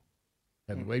 1-2.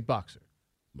 Heavyweight boxer,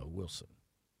 Mo Wilson.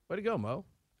 Way to go, Mo.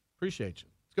 Appreciate you.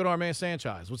 Let's go to our man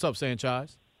Sanchez. What's up,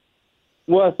 Sanchez?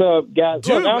 What's up, guys?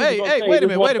 Dude, hey, wait a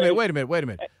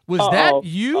minute. Was that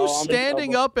you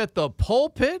standing up at the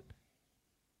pulpit?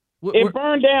 It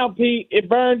burned down, Pete. It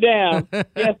burned down.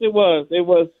 Yes, it was. It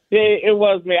was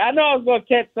me. I know I was going to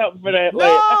catch something for that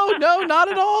later. No,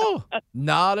 not at all.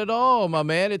 Not at all, my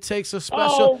man. It takes a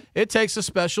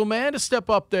special man to step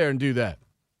up there and do that.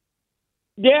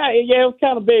 Yeah, it was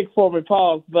kind of big for me,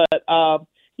 Paul. But, I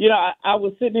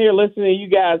was sitting here listening to you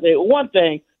guys. One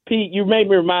thing, Pete, you made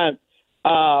me remind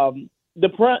the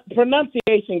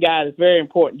pronunciation guide is very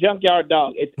important. Junkyard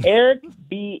Dog. It's Eric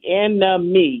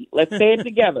Bieniemy. Let's say it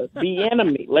together.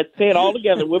 Bieniemy. Let's say it all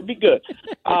together. We'll be good.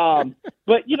 But,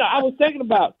 I was thinking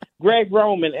about Greg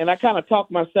Roman, and I kind of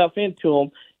talked myself into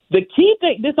him. The key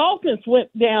thing, this offense went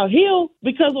downhill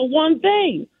because of one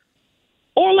thing.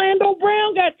 Orlando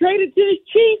Brown got traded to the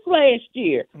Chiefs last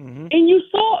year. Mm-hmm. And you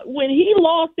saw when he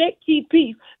lost that key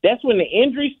piece, that's when the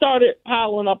injuries started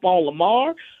piling up on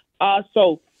Lamar.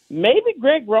 So maybe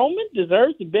Greg Roman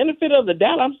deserves the benefit of the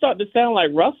doubt. I'm starting to sound like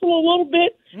Russell a little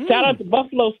bit. Shout out to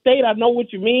Buffalo State. I know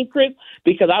what you mean, Chris,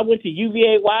 because I went to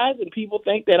UVA Wise, and people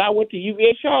think that I went to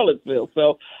UVA Charlottesville.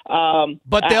 So,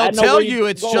 but they'll tell you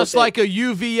it's just like a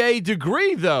UVA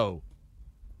degree, though,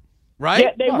 right?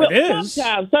 Yeah, they will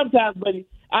sometimes, but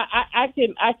I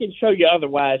can show you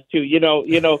otherwise too. You know,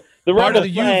 the part of the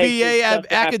UVA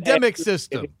academic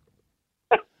system.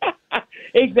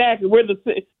 Exactly.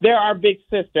 They're our big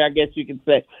sister, I guess you can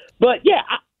say. But yeah,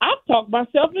 I've talked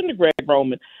myself into Greg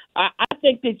Roman. I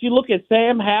think that you look at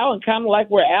Sam Howell and kind of like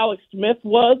where Alex Smith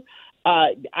was.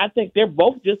 I think they're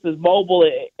both just as mobile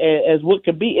as what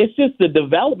could be. It's just the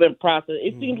development process.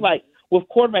 It seems like with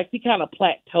quarterbacks, he kind of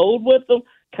plateaued with them,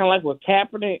 kind of like with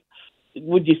Kaepernick.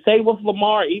 Would you say with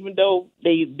Lamar, even though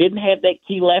they didn't have that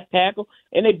key left tackle,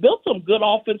 and they built some good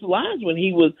offensive lines when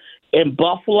he was in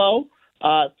Buffalo,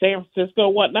 San Francisco,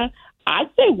 and whatnot. I'd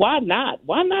say why not?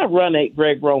 Why not run at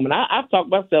Greg Roman? I've talked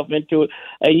myself into it.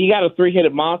 You got a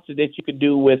three-headed monster that you could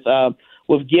do with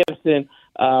Gibson,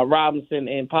 Robinson,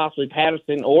 and possibly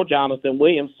Patterson or Jonathan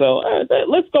Williams. So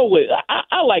let's go with it.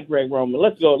 I like Greg Roman.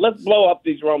 Let's go. Let's blow up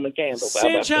these Roman candles.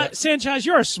 Sanchez,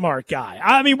 you're a smart guy.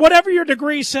 I mean, whatever your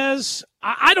degree says,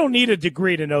 I don't need a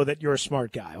degree to know that you're a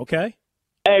smart guy, okay?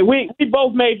 Hey, we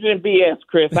both majored in BS,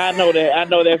 Chris. I know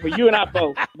that for you and I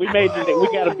both. We majored in,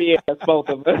 we got a BS, both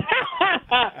of us.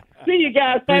 See you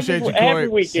guys. Happy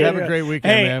weekend. Have a great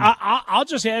weekend, man. I'll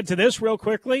just add to this real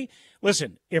quickly.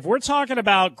 Listen, if we're talking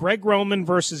about Greg Roman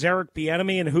versus Eric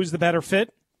Bieniemy and who's the better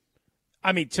fit,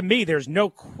 I mean, to me, there's no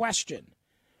question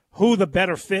who the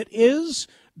better fit is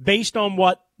based on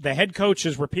what the head coach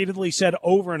has repeatedly said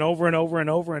over and over and over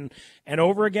and over and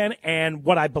over again, and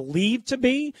what I believe to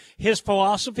be his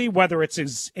philosophy, whether it's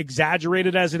as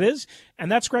exaggerated as it is,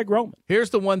 and that's Greg Roman.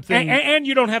 Here's the one thing. And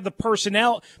you don't have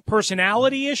the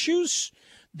personality issues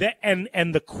and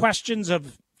the questions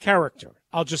of character.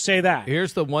 I'll just say that.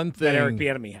 Here's the one thing that Eric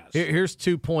Bieniemy has. Here's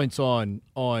 2 points on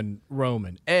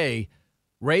Roman. A,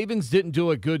 Ravens didn't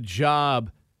do a good job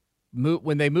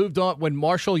when they moved on. When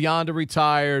Marshall Yanda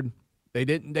retired, they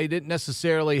didn't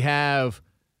necessarily have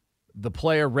the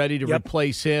player ready to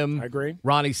replace him. I agree.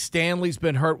 Ronnie Stanley's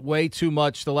been hurt way too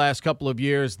much the last couple of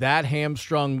years. That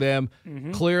hamstrung them.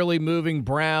 Clearly moving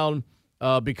Brown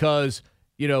because,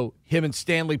 him and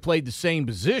Stanley played the same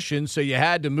position, so you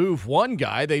had to move one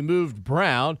guy. They moved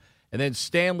Brown. And then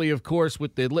Stanley, of course,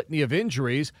 with the litany of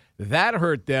injuries, that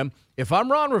hurt them. If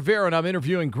I'm Ron Rivera and I'm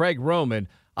interviewing Greg Roman,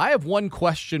 I have one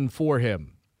question for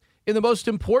him. In the most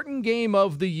important game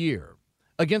of the year,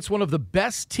 against one of the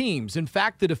best teams, in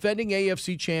fact, the defending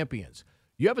AFC champions,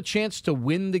 you have a chance to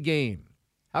win the game.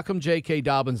 How come J.K.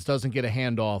 Dobbins doesn't get a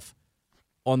handoff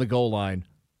on the goal line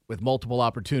with multiple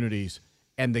opportunities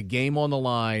and the game on the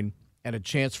line and a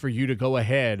chance for you to go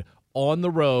ahead on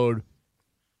the road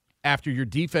after your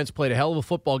defense played a hell of a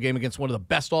football game against one of the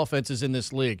best offenses in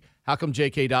this league? How come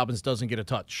J.K. Dobbins doesn't get a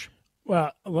touch?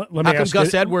 Well, let me How come ask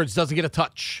Gus Edwards doesn't get a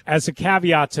touch? As a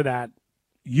caveat to that,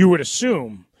 you would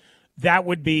assume that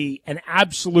would be an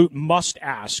absolute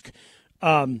must-ask,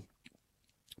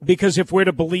 because if we're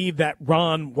to believe that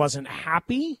Ron wasn't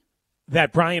happy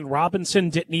that Brian Robinson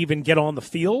didn't even get on the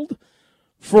field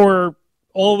for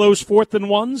all those 4th and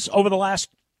 1s over the last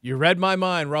You read my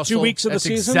mind, Russell. 2 weeks of the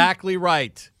season? That's exactly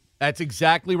right. That's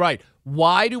exactly right.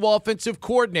 Why do offensive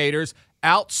coordinators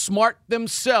outsmart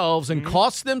themselves and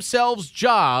cost themselves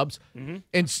jobs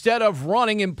instead of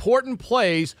running important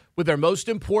plays with their most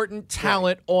important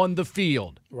talent on the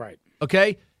field? Right.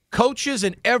 Okay? Coaches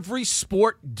in every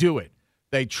sport do it.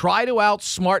 They try to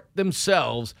outsmart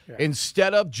themselves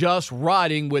instead of just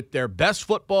riding with their best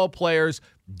football players,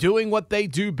 doing what they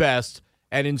do best,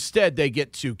 and instead they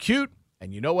get too cute.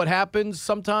 And you know what happens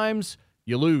sometimes?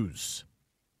 You lose.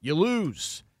 You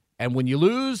lose. And when you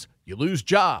lose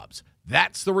jobs.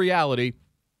 That's the reality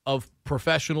of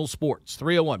professional sports.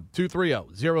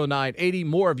 301-230-0980.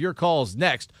 More of your calls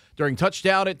next. During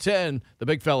Touchdown at 10, the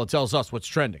big fella tells us what's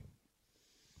trending.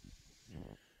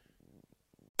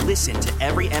 Listen to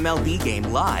every MLB game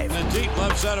live. In the deep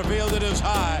left center field, it is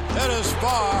high, it is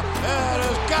far, it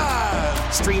is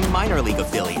gone. Stream minor league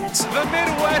affiliates. The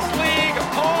Midwest League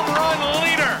home run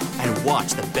leader. And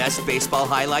watch the best baseball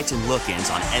highlights and look-ins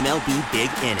on MLB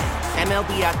Big Inning.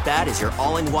 MLB At Bat is your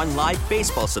all-in-one live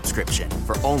baseball subscription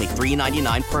for only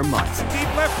 $3.99 per month.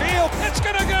 Deep left field, it's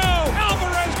gonna go.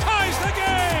 Alvarez ties the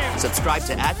game. Subscribe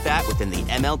to At Bat within the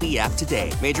MLB app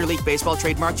today. Major League Baseball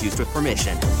trademarks used with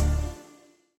permission.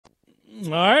 All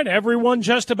right, everyone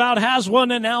just about has one,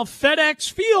 and now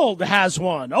FedEx Field has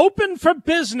one. Open for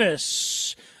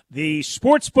business. The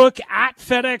Sportsbook at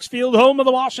FedEx Field, home of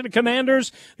the Washington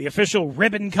Commanders. The official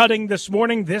ribbon cutting this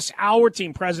morning, this hour.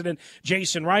 Team president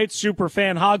Jason Wright,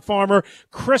 superfan Hog Farmer,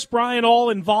 Chris Bryant, all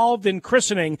involved in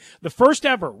christening the first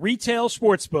ever retail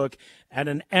sportsbook at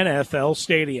an NFL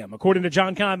stadium. According to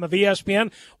John Keim of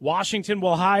ESPN, Washington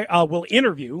will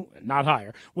interview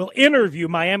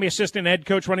Miami assistant head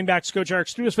coach, running backs coach Eric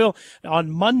Studesville on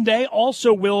Monday.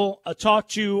 Also will talk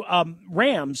to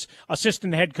Rams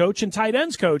assistant head coach and tight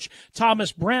ends coach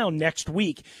Thomas Brown next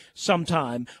week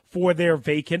sometime for their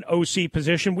vacant OC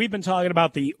position. We've been talking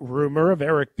about the rumor of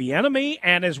Eric Bieniemy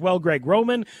and as well Greg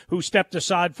Roman, who stepped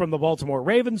aside from the Baltimore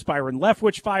Ravens. Byron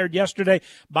Leftwich fired yesterday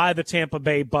by the Tampa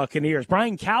Bay Buccaneers.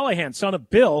 Brian Callahan, son of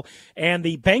Bill, and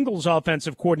the Bengals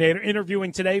offensive coordinator,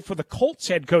 interviewing today for the Colts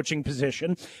head coaching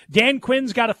position. Dan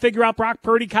Quinn's got to figure out Brock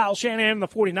Purdy, Kyle Shanahan, and the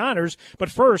 49ers.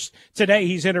 But first, today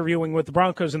he's interviewing with the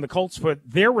Broncos and the Colts for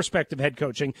their respective head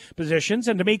coaching positions.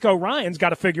 And D'Amico Ryan's got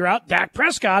to figure out Dak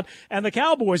Prescott and the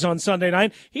Cowboys on Sunday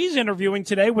night. He's interviewing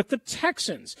today with the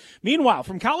Texans. Meanwhile,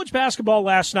 from college basketball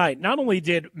last night, not only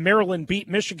did Maryland beat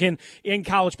Michigan in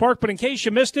College Park, but in case you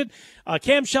missed it,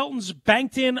 Cam Shelton's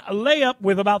banked in a layup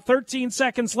with about 13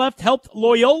 seconds left helped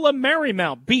Loyola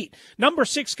Marymount beat number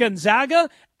 6 Gonzaga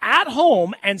at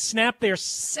home and snap their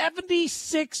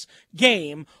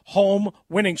 76-game home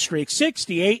winning streak,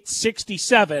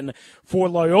 68-67 for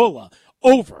Loyola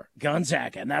over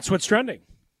Gonzaga. And that's what's trending.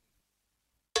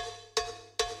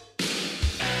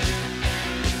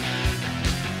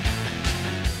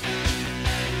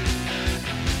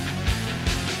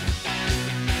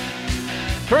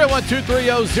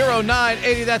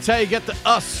 312-300-0980. That's how you get to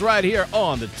us right here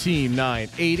on the Team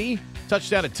 980.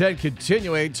 Touchdown at 10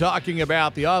 continuing, talking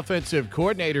about the offensive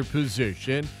coordinator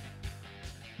position.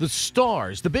 The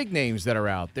stars, the big names that are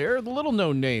out there, the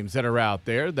little-known names that are out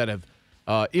there that have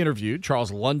interviewed.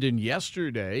 Charles London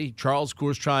yesterday. Charles, of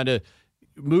course, trying to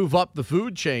move up the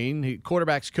food chain.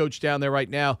 Quarterback's coach down there right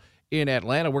now in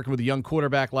Atlanta, working with a young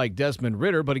quarterback like Desmond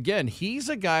Ridder. But again, he's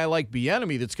a guy like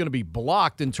Bieniemy that's going to be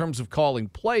blocked in terms of calling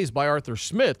plays by Arthur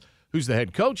Smith, who's the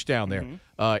head coach down there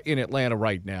in Atlanta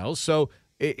right now. So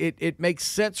it makes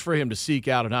sense for him to seek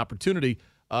out an opportunity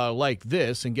like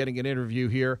this and getting an interview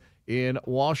here in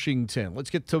Washington. Let's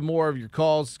get to more of your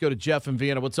calls. Let's go to Jeff in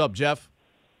Vienna. What's up, Jeff?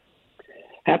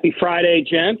 Happy Friday,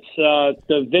 gents.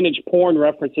 The vintage porn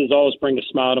references always bring a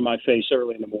smile to my face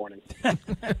early in the morning.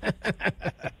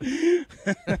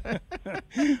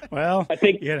 Well, I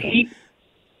think Pete.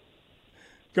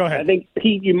 Go ahead. I think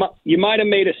Pete, you might have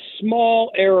made a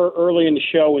small error early in the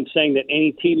show in saying that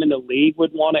any team in the league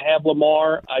would want to have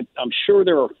Lamar. I'm sure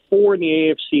there are 4 in the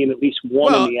AFC and at least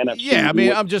one in the NFC. Yeah, I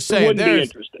mean, I'm just saying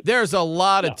there's a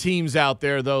lot of teams out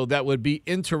there, though, that would be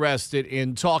interested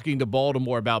in talking to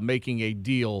Baltimore about making a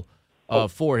deal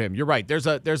for him. You're right. There's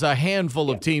a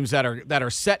handful of teams that are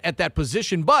set at that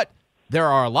position, but there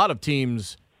are a lot of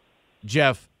teams,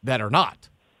 Jeff, that are not.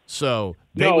 So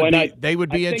they would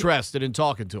be interested in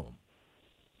talking to him.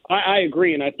 I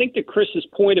agree, and I think to Chris's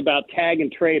point about tag and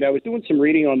trade, I was doing some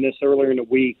reading on this earlier in the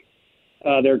week.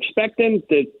 They're expecting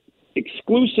the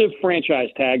exclusive franchise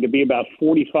tag to be about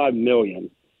 $45 million.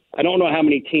 I don't know how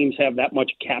many teams have that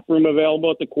much cap room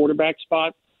available at the quarterback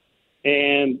spot.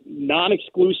 And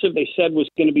non-exclusive, they said, was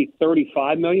going to be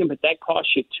 $35 million, but that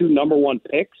costs you 2 number 1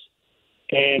 picks.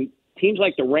 And teams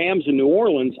like the Rams in New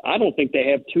Orleans, I don't think they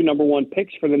have 2 number 1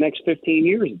 picks for the next 15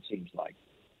 years, it seems like.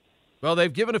 Well,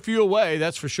 they've given a few away,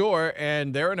 that's for sure,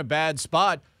 and they're in a bad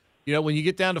spot. You know, when you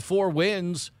get down to 4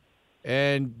 wins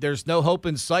and there's no hope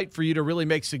in sight for you to really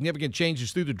make significant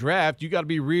changes through the draft, you got to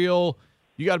be real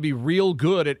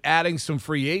good at adding some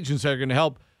free agents that are going to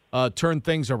help turn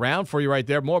things around for you right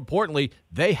there. More importantly,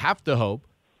 they have to hope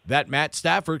that Matt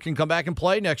Stafford can come back and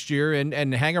play next year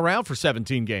and hang around for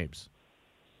 17 games.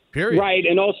 Period. Right,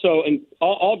 and also, and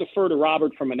I'll defer to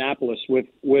Robert from Annapolis, with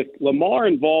Lamar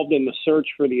involved in the search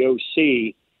for the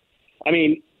OC. I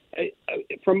mean,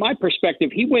 from my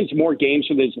perspective, he wins more games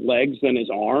with his legs than his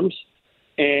arms.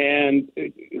 And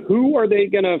who are they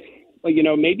going to,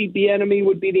 maybe Bieniemy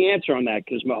would be the answer on that,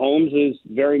 because Mahomes is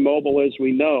very mobile, as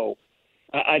we know.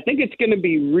 I think it's going to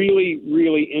be really,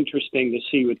 really interesting to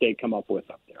see what they come up with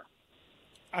up there.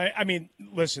 I mean,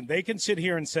 listen, they can sit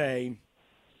here and say,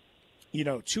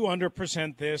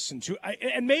 200% this and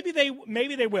maybe they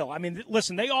will. I mean,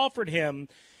 listen, they offered him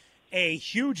a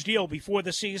huge deal before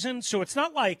the season, so it's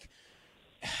not like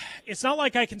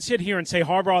I can sit here and say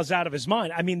Harbaugh's out of his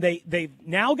mind. I mean, they've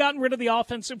now gotten rid of the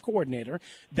offensive coordinator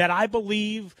that I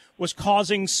believe was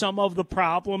causing some of the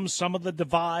problems, some of the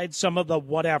divide, some of the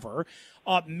whatever.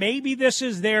 Maybe this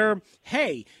is their,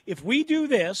 hey, if we do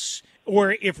this,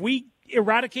 or if we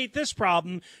eradicate this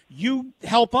problem, you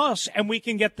help us, and we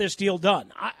can get this deal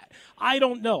done. I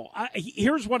don't know.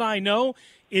 Here's what I know.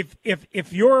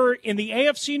 If you're in the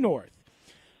AFC North,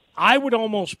 I would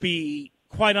almost be,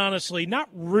 quite honestly, not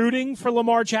rooting for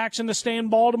Lamar Jackson to stay in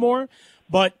Baltimore,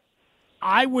 but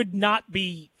I would not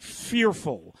be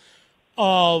fearful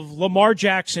of Lamar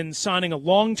Jackson signing a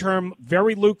long-term,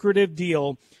 very lucrative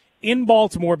deal in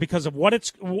Baltimore because of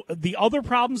the other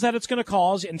problems that it's going to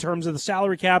cause in terms of the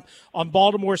salary cap on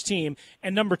Baltimore's team.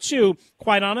 And number two,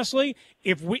 quite honestly,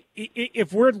 if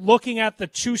we're looking at the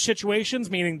two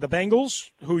situations, meaning the Bengals,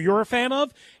 who you're a fan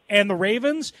of, and the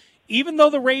Ravens, even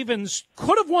though the Ravens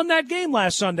could have won that game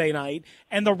last Sunday night,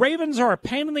 and the Ravens are a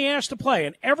pain in the ass to play,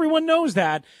 and everyone knows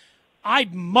that,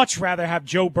 I'd much rather have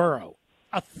Joe Burrow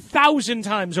 1,000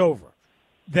 times over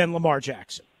than Lamar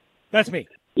Jackson. That's me.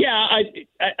 Yeah,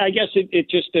 I guess it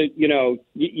just,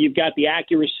 you've got the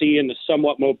accuracy and the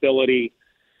somewhat mobility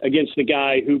against a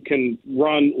guy who can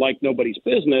run like nobody's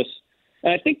business.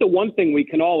 And I think the one thing we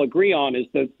can all agree on is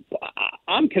that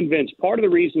I'm convinced part of the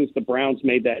reasons the Browns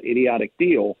made that idiotic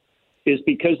deal is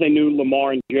because they knew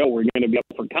Lamar and Joe were going to be up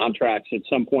for contracts at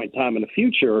some point in time in the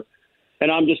future. And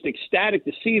I'm just ecstatic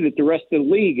to see that the rest of the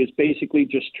league is basically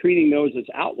just treating those as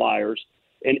outliers.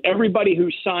 And everybody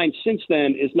who's signed since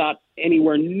then is not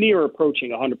anywhere near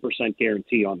approaching 100%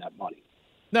 guarantee on that money.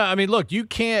 No, I mean, look, you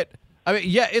can't – I mean,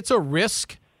 yeah, it's a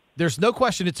risk. There's no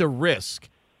question it's a risk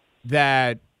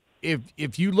that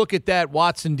if you look at that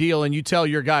Watson deal and you tell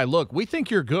your guy, look, we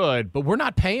think you're good, but we're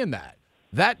not paying that.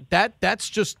 That's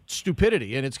just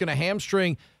stupidity, and it's going to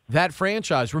hamstring that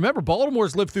franchise. Remember,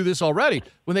 Baltimore's lived through this already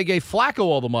when they gave Flacco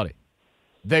all the money.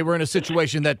 They were in a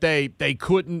situation that they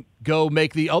couldn't go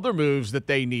make the other moves that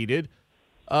they needed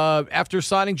after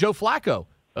signing Joe Flacco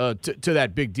to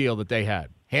that big deal that they had.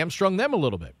 Hamstrung them a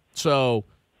little bit. So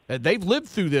they've lived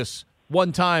through this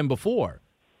one time before.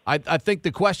 I think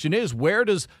the question is, where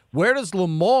does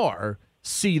Lamar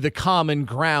see the common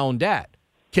ground at?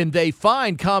 Can they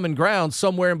find common ground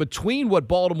somewhere in between what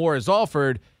Baltimore has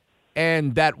offered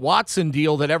and that Watson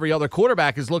deal that every other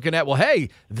quarterback is looking at? Well, hey,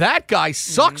 that guy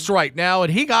sucks right now,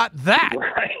 and he got that.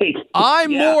 Right.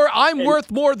 I'm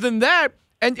worth more than that.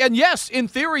 And yes, in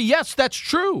theory, yes, that's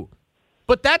true.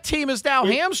 But that team has now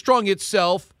hamstrung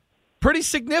itself pretty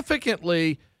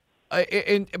significantly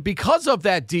because of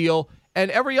that deal. And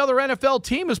every other NFL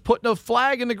team is putting a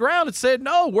flag in the ground and said,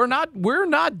 no, we're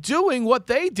not doing what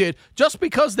they did. Just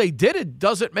because they did it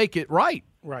doesn't make it right.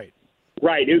 Right.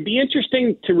 Right. It would be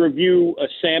interesting to review a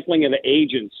sampling of the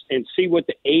agents and see what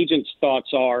the agents'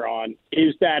 thoughts are on,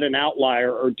 is that an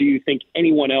outlier, or do you think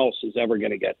anyone else is ever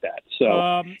going to get that?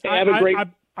 So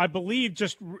I believe,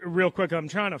 just real quick, I'm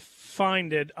trying to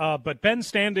find it, but Ben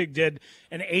Standig did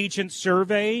an agent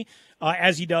survey,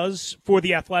 as he does for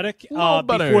The Athletic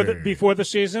before the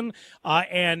season.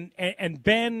 And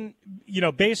Ben,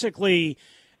 basically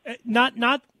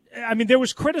there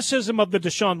was criticism of the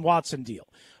Deshaun Watson deal.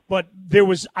 But there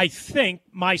was, I think,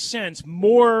 my sense,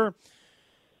 more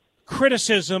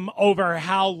criticism over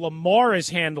how Lamar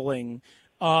is handling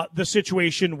the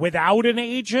situation without an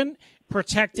agent,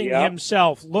 protecting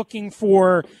himself, looking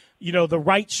for, the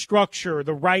right structure,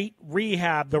 the right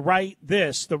rehab, the right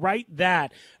this, the right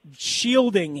that,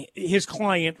 shielding his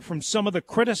client from some of the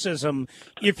criticism,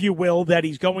 if you will, that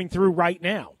he's going through right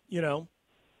now,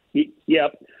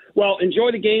 Yep. Well,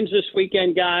 enjoy the games this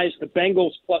weekend, guys. The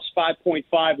Bengals plus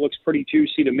 5.5 looks pretty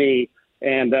juicy to me.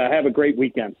 And have a great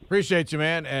weekend. Appreciate you,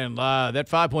 man. And that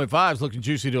 5.5 is looking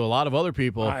juicy to a lot of other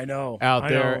people out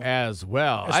there as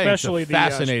well. Especially it's a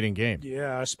fascinating game.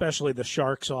 Yeah, especially the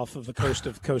Sharks off of the coast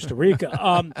of Costa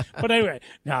Rica. But anyway,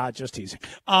 just teasing.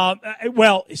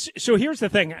 Well, so here's the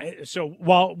thing. So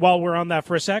while we're on that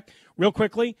for a sec, real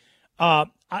quickly, I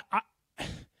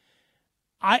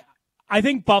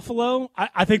think Buffalo,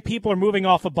 I think people are moving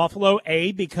off of Buffalo,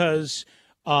 because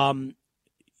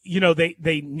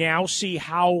they now see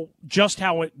how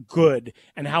good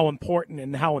and how important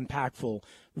and how impactful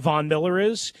Von Miller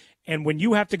is. And when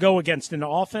you have to go against an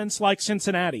offense like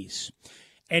Cincinnati's,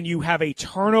 and you have a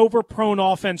turnover-prone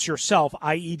offense yourself,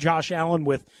 i.e. Josh Allen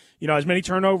with, as many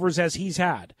turnovers as he's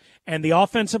had, and the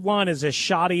offensive line is as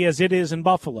shoddy as it is in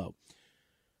Buffalo,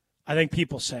 I think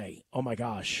people say, oh my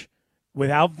gosh,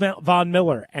 without Von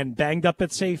Miller and banged up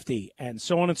at safety and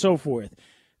so on and so forth,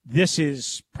 this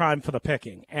is prime for the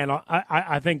picking. And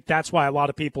I think that's why a lot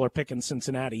of people are picking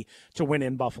Cincinnati to win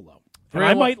in Buffalo. And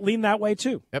I might lean that way,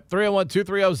 too. Yep,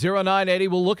 301-230-0980.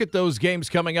 We'll look at those games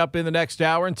coming up in the next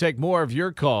hour and take more of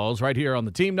your calls right here on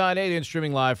the Team 980 and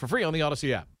streaming live for free on the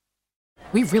Odyssey app.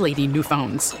 We really need new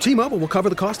phones. T-Mobile will cover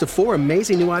the cost of 4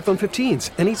 amazing new iPhone 15s,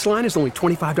 and each line is only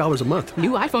 $25 a month.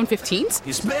 New iPhone 15s?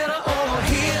 It's better over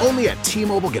here. Only at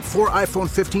T-Mobile, get 4 iPhone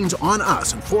 15s on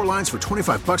us and 4 lines for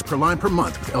 $25 per line per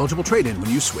month with eligible trade-in when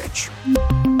you switch.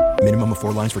 Minimum of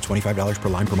 4 lines for $25 per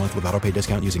line per month with autopay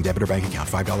discount using debit or bank account.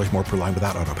 $5 more per line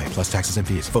without autopay, plus taxes and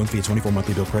fees. Phone fee at 24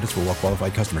 monthly bill credits for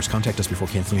well-qualified customers. Contact us before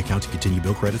canceling account to continue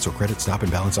bill credits or credit stop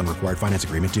and balance on required finance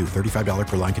agreement due. $35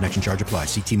 per line connection charge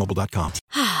applies. See T-Mobile.com.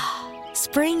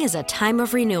 Spring is a time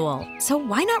of renewal, so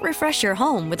why not refresh your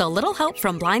home with a little help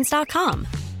from Blinds.com?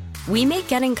 We make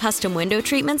getting custom window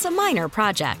treatments a minor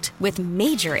project with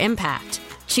major impact.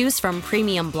 Choose from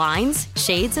premium blinds,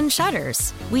 shades, and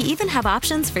shutters. We even have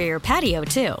options for your patio,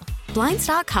 too.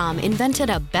 Blinds.com invented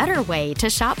a better way to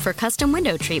shop for custom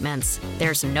window treatments.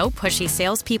 There's no pushy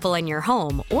salespeople in your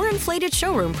home or inflated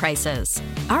showroom prices.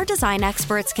 Our design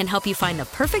experts can help you find the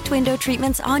perfect window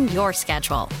treatments on your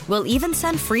schedule. We'll even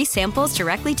send free samples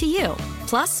directly to you.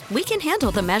 Plus, we can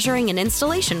handle the measuring and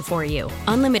installation for you.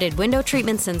 Unlimited window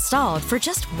treatments installed for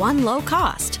just one low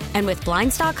cost. And with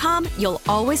Blinds.com, you'll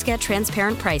always get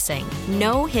transparent pricing.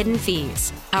 No hidden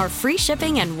fees. Our free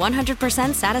shipping and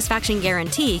 100% satisfaction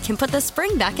guarantee can put the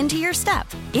spring back into your step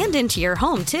and into your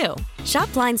home, too.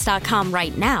 Shop Blinds.com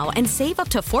right now and save up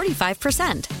to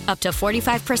 45%. Up to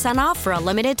 45% off for a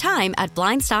limited time at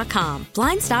Blinds.com.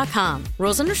 Blinds.com.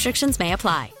 Rules and restrictions may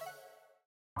apply.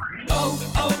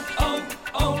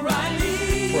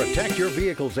 Protect your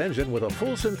vehicle's engine with a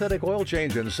full synthetic oil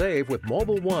change and save with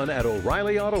Mobil 1 at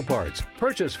O'Reilly Auto Parts.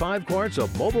 Purchase 5 quarts of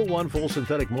Mobil 1 full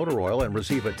synthetic motor oil and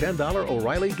receive a $10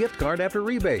 O'Reilly gift card after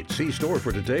rebate. See store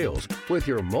for details. With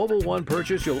your Mobil 1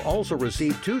 purchase, you'll also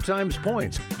receive 2 times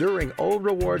points during O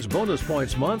Rewards Bonus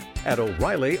Points Month at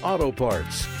O'Reilly Auto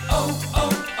Parts.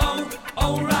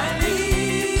 O'Reilly.